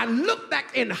that when I look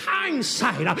back in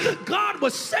hindsight, God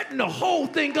was setting the whole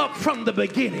thing up from the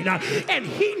beginning, and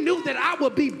he knew that I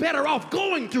would be better off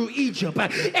going through Egypt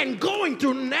and going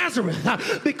through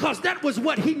Nazareth, because that was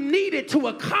what he needed to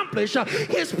accomplish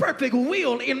his perfect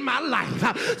will in my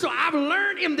life. So I've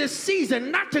learned in this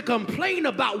season not to complain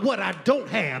about what I don't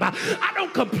have. I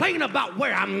don't complain about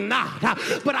where I'm not.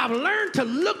 But I've learned to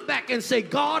look back and say,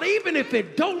 God, even if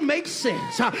it don't make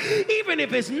sense, even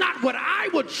if it's not what I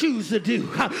would choose to do,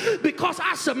 because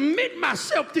I submit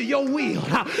myself to your will,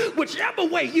 whichever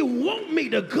way you want me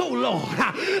to go, Lord,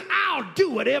 I'll do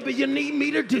whatever you need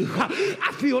me to do.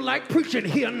 I feel like preaching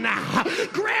here now.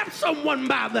 Grab someone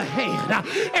by the hand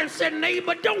and say,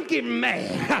 neighbor, don't get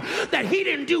mad that he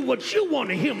didn't do what you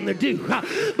wanted him to do,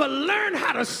 but learn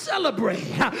how to celebrate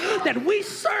that we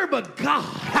serve a God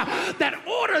that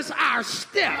orders our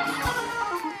steps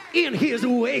in his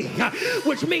way,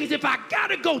 which means if I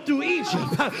gotta go through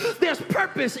Egypt, there's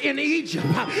purpose in Egypt.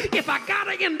 If I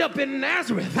gotta end up in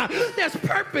Nazareth, there's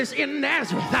purpose in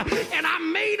Nazareth. And I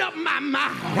made up my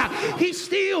mind, he's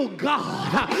still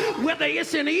God. Whether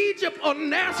it's in Egypt or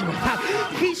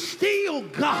Nazareth, he's still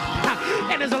God.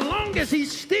 And as long as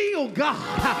he's still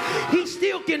God, he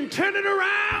still can turn it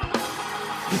around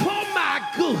for my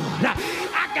good.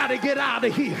 I gotta get out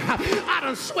of here. I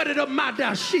done sweated up my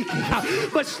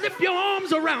dashiki. But slip your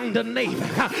arms around the neighbor.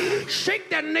 Shake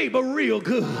that neighbor real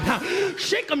good.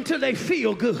 Shake them till they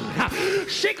feel good.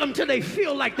 Shake them till they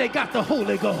feel like they got the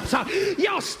Holy Ghost.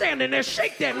 Y'all standing there,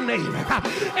 shake that neighbor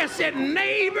and said,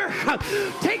 neighbor,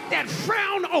 take that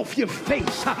frown off your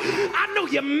face. I know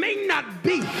you may not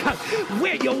be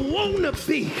where you wanna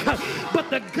be, but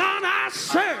the God I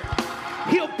serve,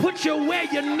 he'll put you where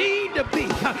you need to be,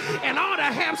 and ought to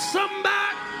have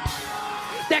somebody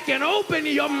that can open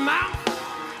your mouth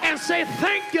and say,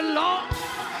 thank you, Lord,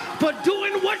 for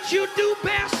doing what you do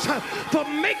best, for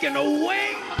making a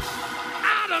way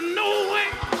out of no way.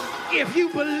 If you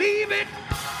believe it,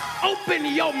 open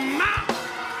your mouth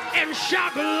and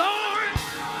shout glory.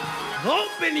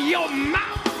 Open your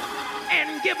mouth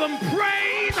and give him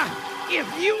praise. If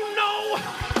you know,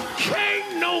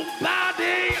 can't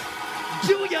nobody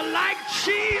do you like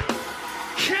cheese?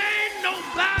 Can't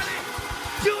nobody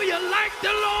do you like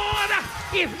the Lord?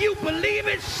 If you believe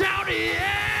it, shout it,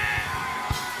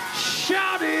 yeah.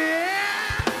 Shout it,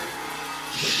 yeah.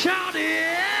 Shout it,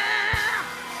 yeah.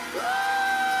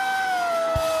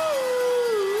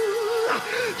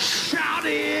 Ooh. Shout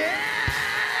it, yeah.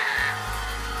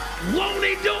 Won't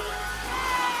he do it?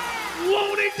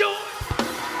 Won't he do it?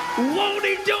 Won't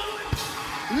he do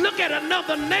it? Look at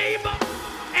another neighbor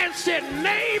and said,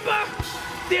 neighbor,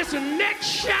 this next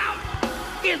shout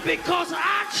is because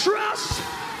I trust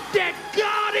that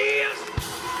God is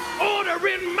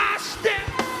ordering my step.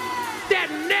 That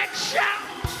next shout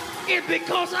is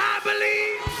because I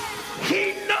believe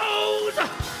he knows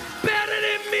better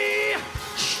than me.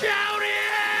 Shout it.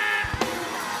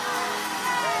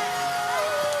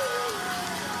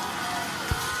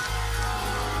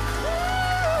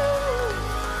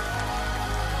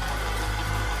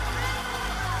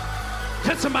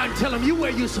 Can somebody tell him, you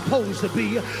where you supposed to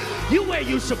be? You where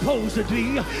you supposed to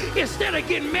be. Instead of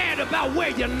getting mad about where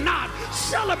you're not,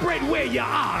 celebrate where you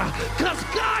are. Because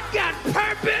God got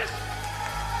purpose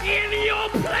in your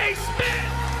placement.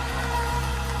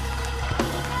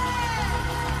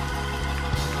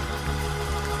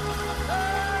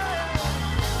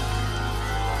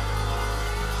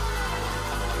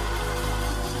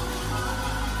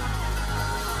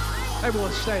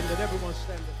 Everyone's standing, everyone's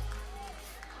standing.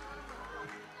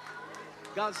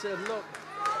 God said, look,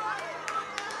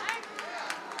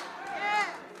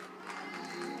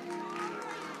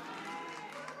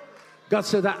 God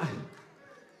said,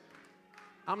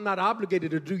 I'm not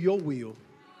obligated to do your will,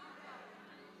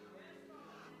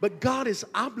 but God is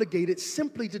obligated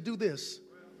simply to do this,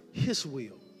 his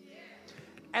will.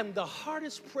 And the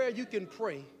hardest prayer you can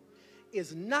pray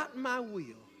is not my will,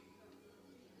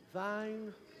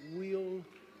 thine will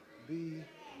be.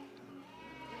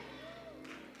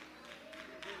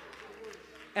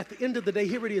 At the end of the day,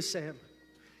 here it is, Sam.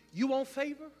 You want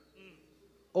favor?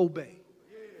 Obey.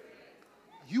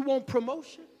 You want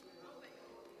promotion?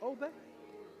 Obey.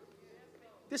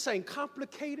 This ain't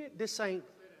complicated. This ain't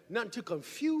nothing to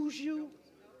confuse you.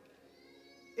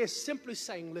 It's simply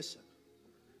saying, listen,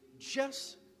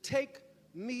 just take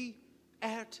me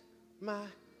at my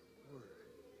word.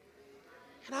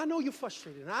 And I know you're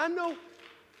frustrated. And I know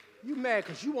you're mad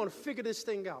because you want to figure this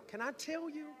thing out. Can I tell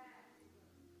you?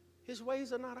 His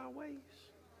ways are not our ways.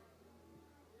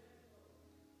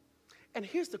 And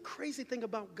here's the crazy thing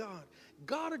about God.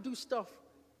 God will do stuff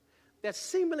that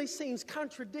seemingly seems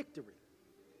contradictory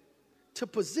to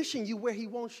position you where he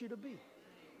wants you to be.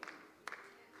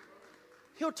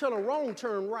 He'll turn a wrong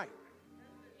turn right.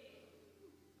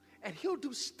 And he'll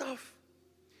do stuff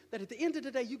that at the end of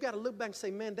the day, you got to look back and say,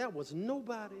 man, that was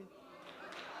nobody.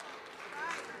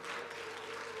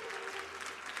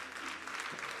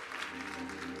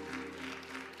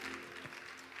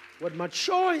 Wasn't my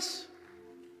choice.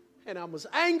 And I was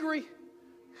angry.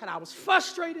 And I was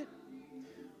frustrated.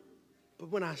 But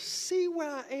when I see where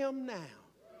I am now,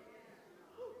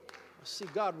 I see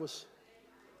God was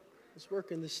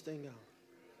working this thing out.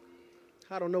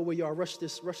 I don't know where y'all rush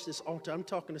this altar. I'm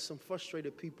talking to some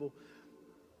frustrated people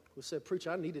who said, preacher,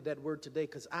 I needed that word today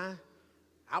because I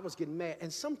was getting mad.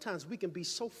 And sometimes we can be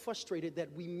so frustrated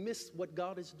that we miss what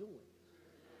God is doing.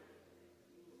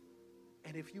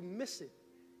 And if you miss it,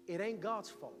 it ain't God's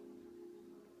fault.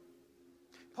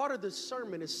 Part of the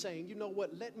sermon is saying, you know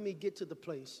what, let me get to the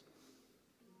place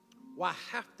where I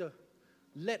have to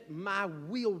let my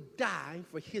will die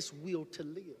for his will to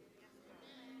live.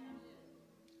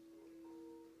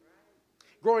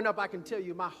 Growing up, I can tell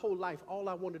you my whole life, all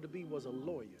I wanted to be was a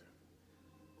lawyer.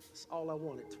 That's all I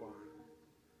wanted, Twan.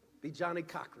 Be Johnny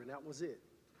Cochran, that was it.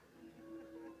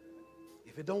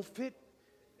 If it don't fit,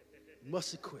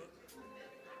 must have quit.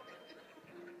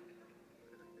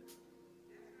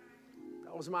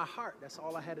 That was my heart. That's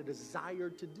all I had a desire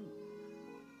to do.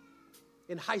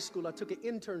 In high school, I took an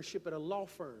internship at a law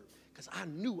firm because I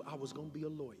knew I was going to be a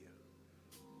lawyer.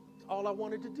 That's all I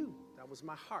wanted to do. That was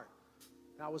my heart.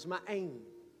 That was my aim.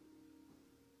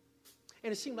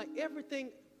 And it seemed like everything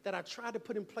that I tried to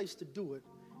put in place to do it,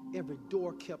 every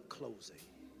door kept closing.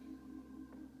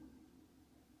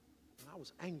 And I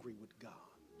was angry with God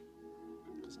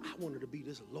because I wanted to be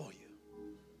this lawyer.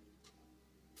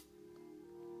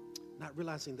 Not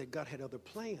realizing that God had other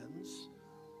plans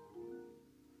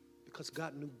because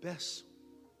God knew best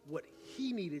what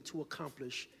he needed to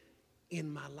accomplish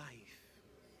in my life.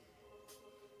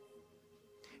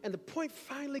 And the point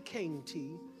finally came,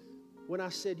 T, when I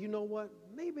said, you know what?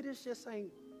 Maybe this just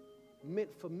ain't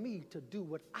meant for me to do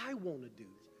what I want to do.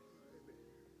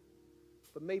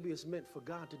 But maybe it's meant for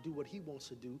God to do what he wants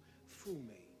to do through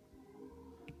me.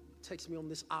 It takes me on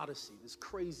this odyssey, this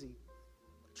crazy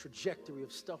trajectory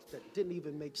of stuff that didn't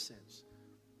even make sense.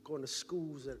 Going to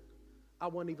schools that I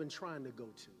wasn't even trying to go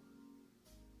to.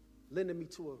 Lending me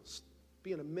to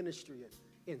being a ministry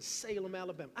in Salem,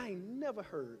 Alabama. I ain't never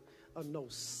heard of no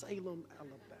Salem,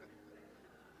 Alabama.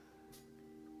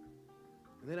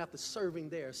 And then after serving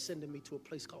there, sending me to a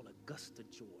place called Augusta,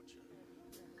 Georgia.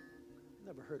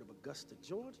 Never heard of Augusta,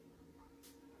 Georgia.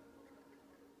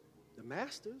 The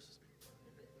Masters,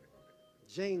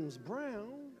 James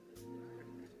Brown.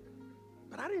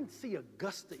 But I didn't see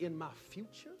Augusta in my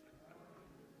future.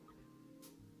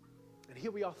 And here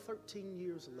we are 13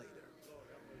 years later.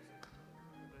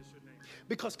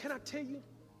 Because can I tell you,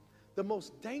 the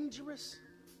most dangerous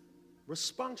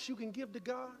response you can give to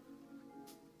God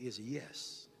is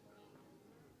yes.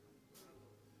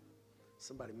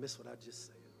 Somebody missed what I just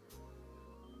said.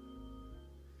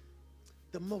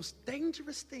 The most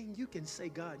dangerous thing you can say,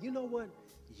 God, you know what?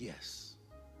 Yes.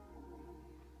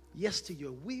 Yes to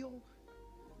your will.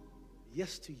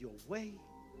 Yes to your way.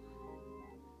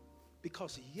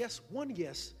 Because yes, one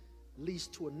yes leads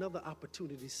to another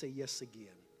opportunity to say yes again.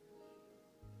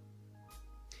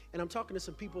 And I'm talking to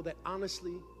some people that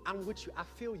honestly, I'm with you. I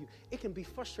feel you. It can be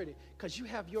frustrating because you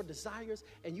have your desires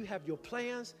and you have your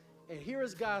plans. And here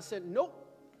is God saying, nope.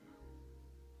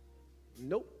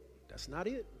 Nope, that's not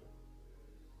it.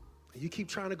 And you keep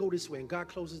trying to go this way and God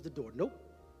closes the door. Nope.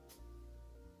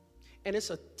 And it's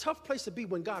a tough place to be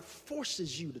when God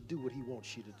forces you to do what he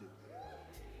wants you to do.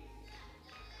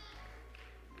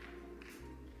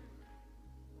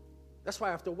 That's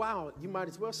why after a while, you might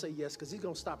as well say yes, because he's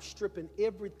going to stop stripping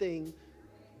everything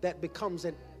that becomes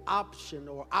an option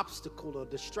or obstacle or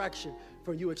distraction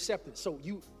from you accepting. So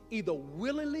you either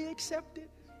willingly accept it,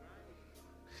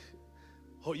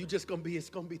 or you just it's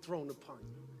going to be thrown upon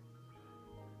you.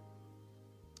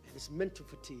 And it's mental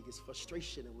fatigue, it's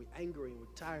frustration, and we're angry and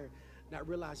we're tired, not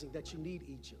realizing that you need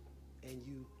Egypt and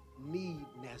you need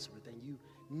Nazareth and you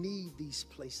need these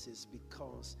places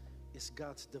because it's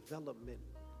God's development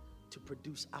to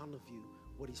produce out of you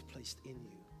what he's placed in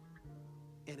you.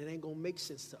 And it ain't going to make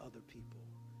sense to other people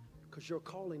because your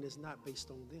calling is not based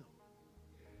on them.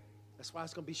 That's why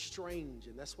it's going to be strange,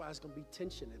 and that's why it's going to be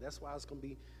tension, and that's why it's going to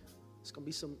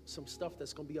be some stuff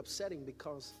that's going to be upsetting,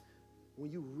 because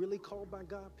when you really called by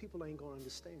God, people ain't going to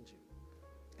understand you.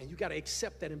 And you got to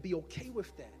accept that and be okay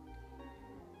with that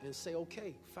and say,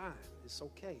 okay, fine, it's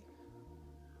okay.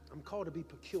 I'm called to be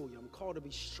peculiar. I'm called to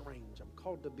be strange. I'm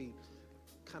called to be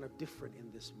kind of different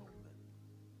in this moment.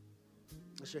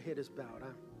 As your head is bowed,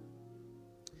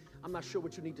 I'm not sure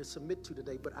what you need to submit to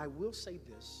today, but I will say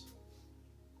this.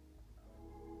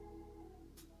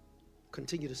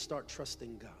 Continue to start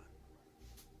trusting God.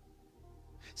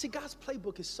 See, God's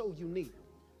playbook is so unique.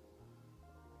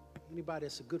 Anybody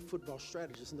that's a good football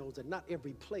strategist knows that not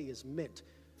every play is meant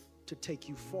to take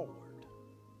you forward.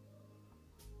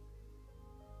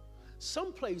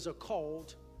 Some plays are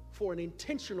called for an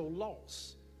intentional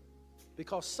loss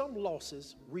because some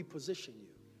losses reposition you.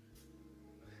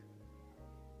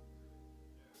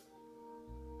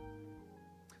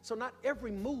 So not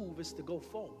every move is to go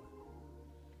forward.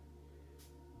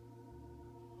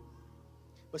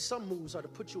 But some moves are to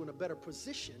put you in a better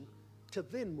position to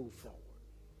then move forward.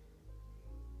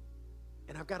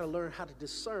 And I've got to learn how to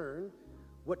discern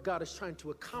what God is trying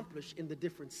to accomplish in the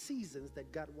different seasons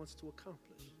that God wants to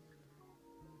accomplish.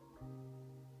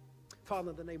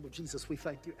 Father, in the name of Jesus, we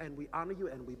thank you and we honor you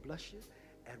and we bless you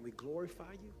and we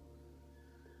glorify you.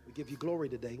 We give you glory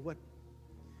today. What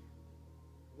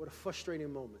a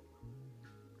frustrating moment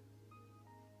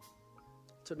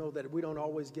to know that we don't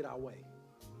always get our way.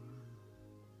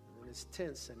 And it's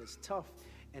tense and it's tough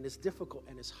and it's difficult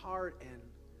and it's hard. And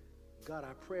God,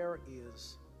 our prayer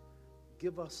is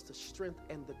give us the strength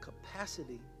and the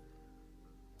capacity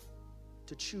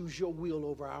to choose your will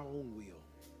over our own will.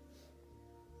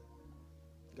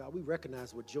 God, we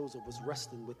recognize what Joseph was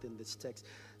wrestling with in this text.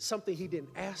 Something he didn't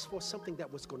ask for, something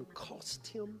that was going to cost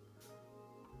him,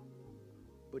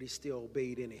 but he still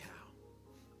obeyed anyhow.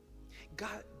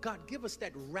 God, give us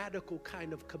that radical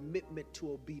kind of commitment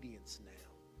to obedience now.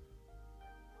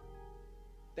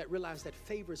 That realize that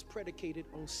favor is predicated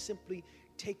on simply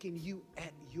taking you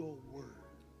at your word.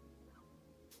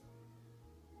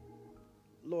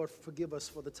 Lord, forgive us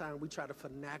for the time we try to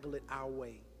finagle it our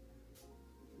way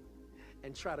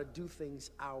and try to do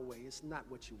things our way. It's not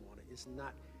what you wanted. It's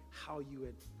not how you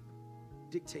had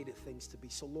dictated things to be.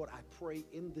 So, Lord, I pray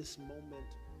in this moment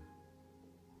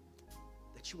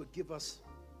that you would give us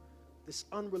this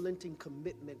unrelenting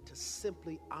commitment to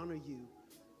simply honor you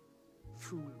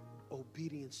through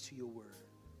obedience to your word.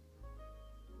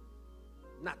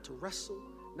 Not to wrestle,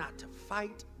 not to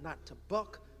fight, not to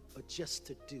buck, but just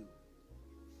to do.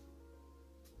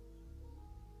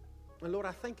 And Lord,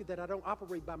 I thank you that I don't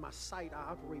operate by my sight,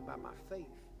 I operate by my faith.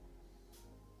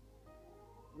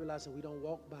 Realizing we don't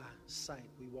walk by sight,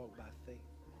 we walk by faith.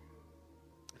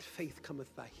 And faith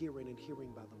cometh by hearing, and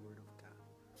hearing by the word of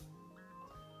God.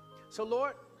 So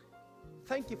Lord,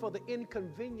 thank you for the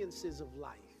inconveniences of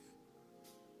life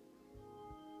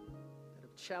that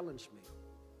have challenged me.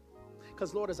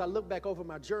 Because Lord, as I look back over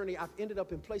my journey, I've ended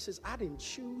up in places I didn't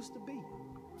choose to be.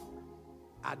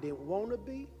 I didn't want to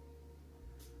be.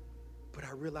 But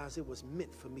I realized it was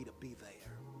meant for me to be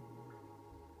there.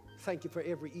 Thank you for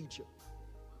every Egypt.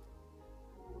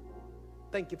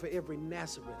 Thank you for every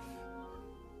Nazareth.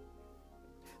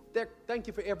 Thank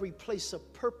you for every place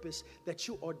of purpose that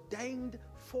you ordained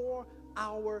for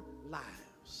our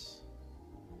lives.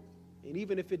 And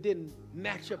even if it didn't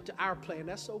match up to our plan,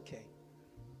 that's okay.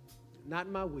 Not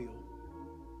my will,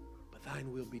 but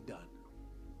thine will be done.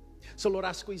 So Lord,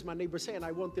 I squeeze my neighbor's hand.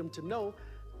 I want them to know,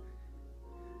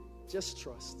 just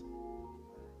trust.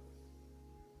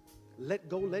 Let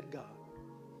go, let God.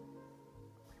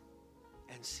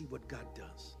 And see what God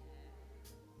does.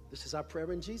 This is our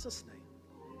prayer in Jesus' name.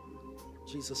 In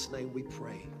Jesus' name we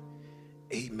pray.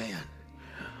 Amen.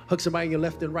 Hug somebody on your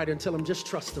left and right and tell them, just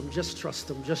trust them, just trust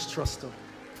them, just trust them.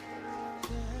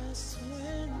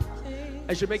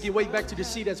 As you make your way back to the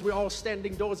seat, as we're all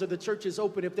standing, doors of the church is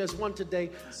open. If there's one today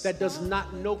that does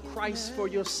not know Christ for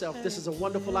yourself, this is a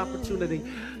wonderful opportunity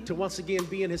to once again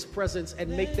be in his presence and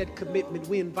make that commitment.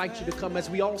 We invite you to come as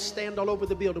we all stand all over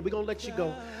the building. We're going to let you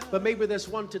go. But maybe there's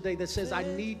one today that says, I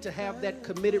need to have that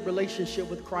committed relationship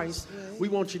with Christ. We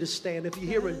want you to stand. If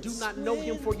you're here and do not know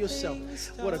him for yourself,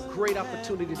 what a great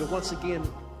opportunity to once again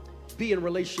be in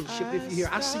relationship. If you're here,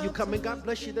 I see you coming. God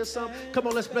bless you. There's some. Come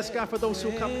on, let's bless God for those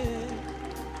who come.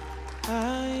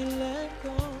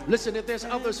 Listen, if there's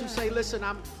others who say, listen,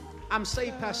 I'm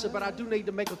saved, Pastor, but I do need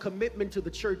to make a commitment to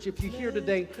the church. If you're here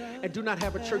today and do not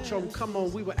have a church home, come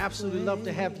on. We would absolutely love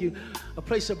to have you. A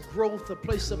place of growth, a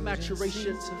place of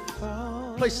maturation,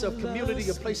 a place of community,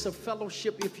 a place of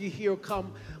fellowship. If you're here,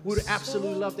 come. We would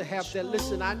absolutely love to have that.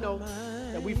 Listen, I know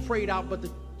that we've prayed out, but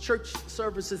the church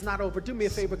service is not over. Do me a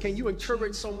favor. Can you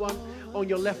encourage someone on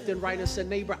your left and right and say,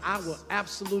 neighbor, I will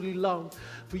absolutely love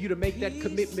for you to make that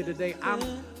commitment today.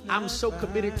 I'm so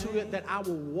committed to it that I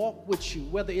will walk with you,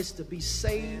 whether it's to be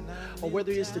saved or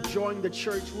whether it's to join the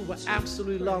church. We will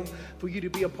absolutely love for you to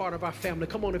be a part of our family.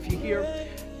 Come on, if you're here.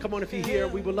 Come on, if you're here.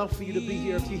 We would love for you to be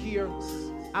here. If you're here,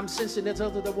 I'm sensing there's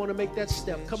others that want to make that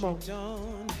step. Come on.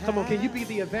 Come on. Can you be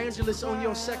the evangelist on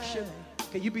your section?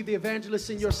 Can you be the evangelist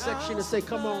in your section and say,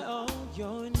 come on.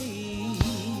 Your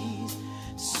knees,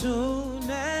 soon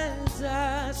as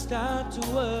I stop to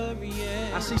worry.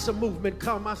 I see some movement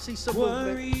come. I see some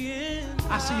movement.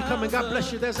 I see you coming. God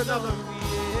bless you. There's another.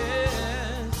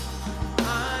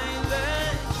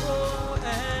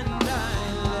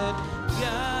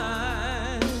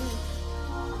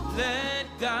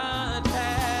 God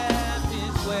have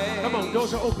his way. Come on,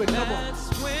 doors are open. Come on.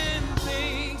 That's when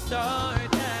things start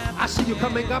happening. I see you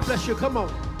coming. God bless you. Come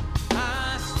on.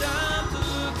 I stopped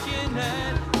looking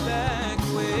at back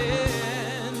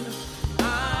when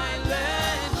I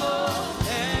let go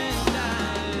and I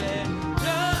let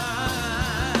God.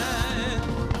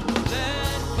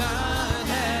 Let God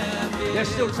have his There's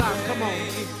still time. Come on.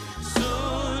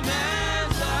 Soon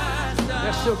as I stop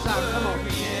There's still time. Come on.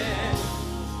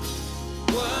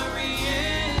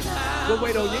 We'll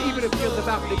wait on you, even if you're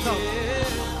about to come.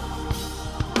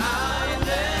 I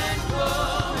let go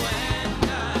and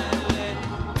I let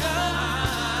God.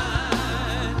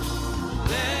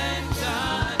 Let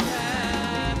God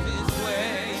have his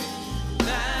way.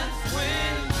 That's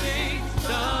when things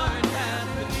start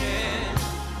happening.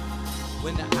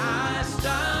 When I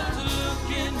stop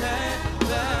looking at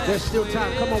that. There's still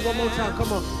time. Come on, one more time.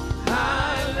 Come on.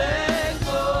 I let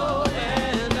go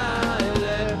and I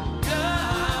let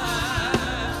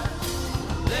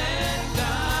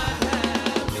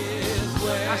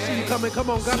I see you coming. Come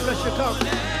on. God bless you. Come.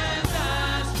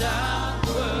 Stop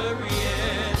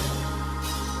worrying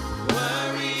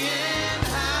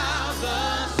how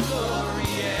the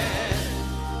story ends.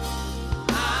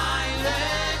 I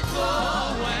let go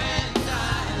and I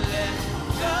let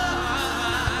God.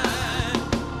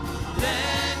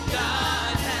 Let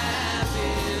God have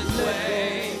his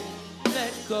way.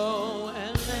 Let go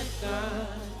and let God.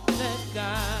 Let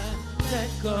God.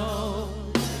 Let go.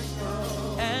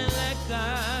 And let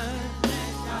God,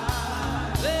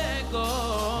 let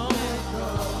go,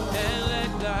 and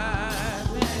let God,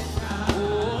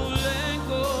 oh, let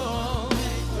go,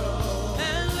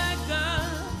 and let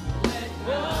God,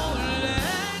 oh,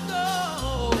 let go,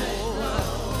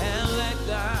 and let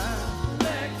God,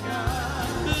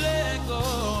 let go,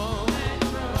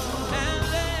 and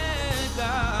let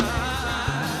God,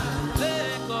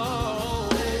 let go,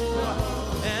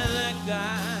 and let God.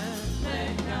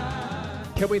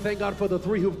 Can we thank God for the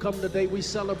three who've come today? We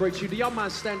celebrate you. Do y'all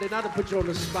mind standing? Not to put you on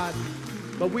the spot,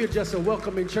 but we're just a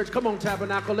welcoming church. Come on,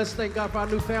 Tabernacle. Let's thank God for our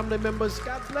new family members.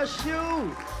 God bless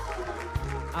you.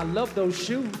 I love those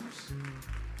shoes.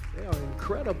 They are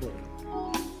incredible.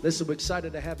 Listen, we're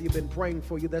excited to have you. Been praying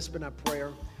for you. That's been our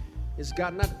prayer. Is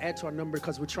God not add to our number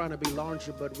because we're trying to be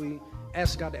larger, but we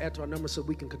ask God to add to our number so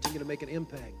we can continue to make an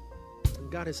impact. And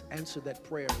God has answered that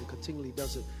prayer and continually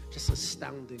does it. Just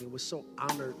astounding. And we're so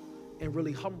honored and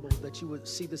really humbled that you would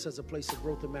see this as a place of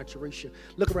growth and maturation.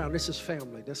 Look around. This is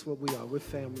family. That's what we are. We're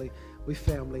family. We're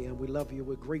family, and we love you.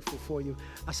 We're grateful for you.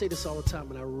 I say this all the time,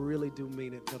 and I really do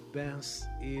mean it. The best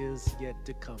is yet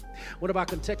to come. One of our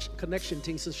connection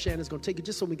teams, Sister Shannon's going to take it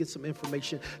just so we get some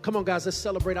information. Come on, guys. Let's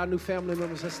celebrate our new family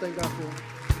members. Let's thank God for them.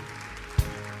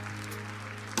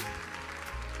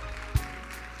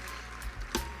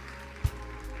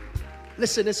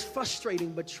 Listen, it's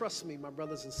frustrating, but trust me, my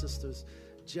brothers and sisters,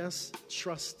 just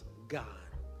trust God.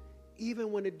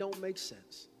 Even when it don't make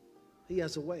sense, he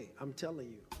has a way. I'm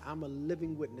telling you, I'm a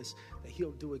living witness that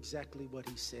he'll do exactly what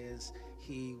he says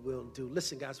he will do.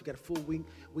 Listen, guys, we got a full week.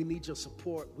 We need your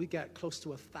support. We got close to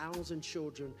 1,000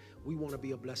 children we want to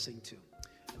be a blessing to.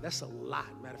 And that's a lot.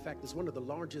 Matter of fact, it's one of the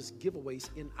largest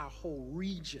giveaways in our whole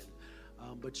region.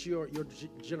 But your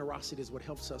generosity is what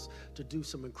helps us to do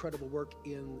some incredible work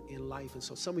in life. And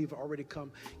so some of you have already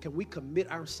come. Can we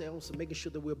commit ourselves to making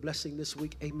sure that we're blessing this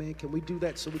week? Amen. Can we do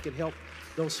that so we can help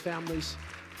those families,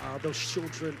 those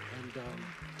children?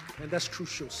 And that's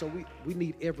crucial. So we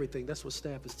need everything. That's what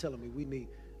staff is telling me. We need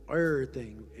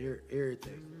everything,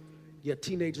 everything. Yeah,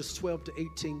 teenagers 12 to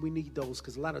 18, we need those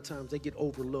because a lot of times they get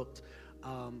overlooked.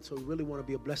 So we really want to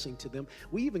be a blessing to them.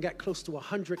 We even got close to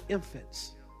 100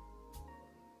 infants.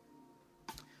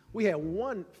 We had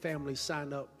one family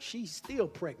sign up. She's still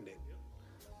pregnant.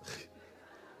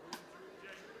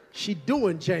 She due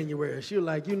in January. She was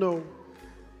like, you know,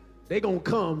 they gonna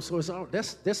come. So it's all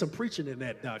there's some preaching in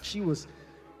that, Doc. She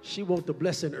want the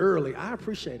blessing early. I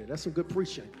appreciate it. That's some good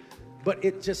preaching. But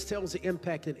it just tells the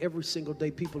impact that every single day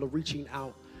people are reaching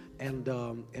out. And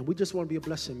we just want to be a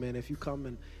blessing, man, if you come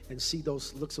and see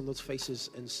those looks on those faces.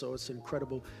 And so it's an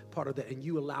incredible part of that. And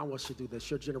you allow us to do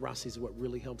this. Your generosity is what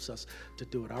really helps us to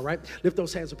do it, all right? Lift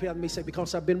those hands up here. Let me say,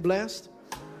 because I've been blessed,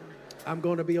 I'm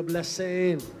going to be a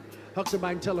blessing. Hug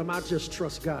somebody and tell them, I just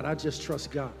trust God. I just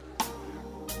trust God.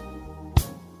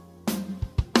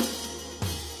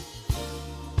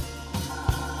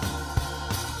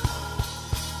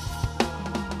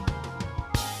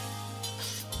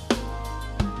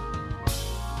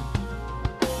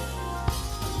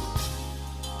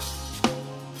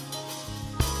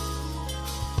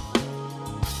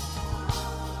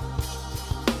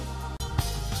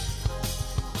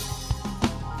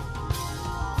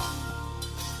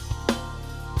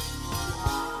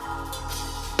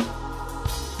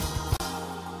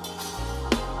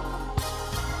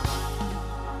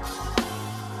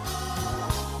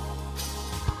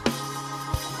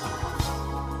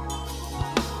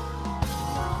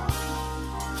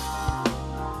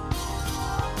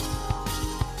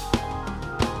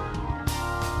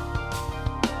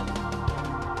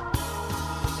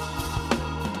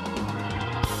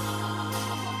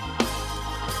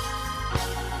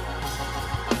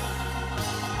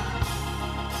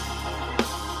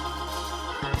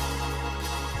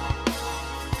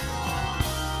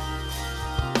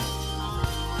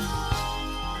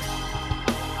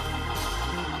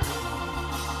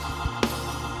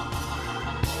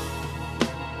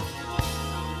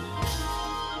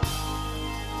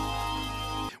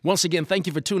 Once again, thank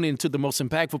you for tuning in to the most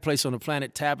impactful place on the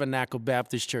planet, Tabernacle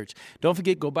Baptist Church. Don't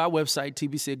forget, go by our website,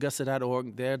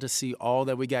 tbcaugusta.org, there to see all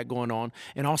that we got going on.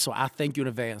 And also, I thank you in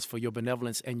advance for your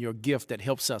benevolence and your gift that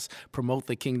helps us promote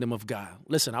the kingdom of God.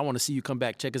 Listen, I want to see you come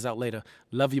back. Check us out later.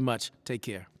 Love you much. Take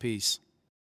care. Peace.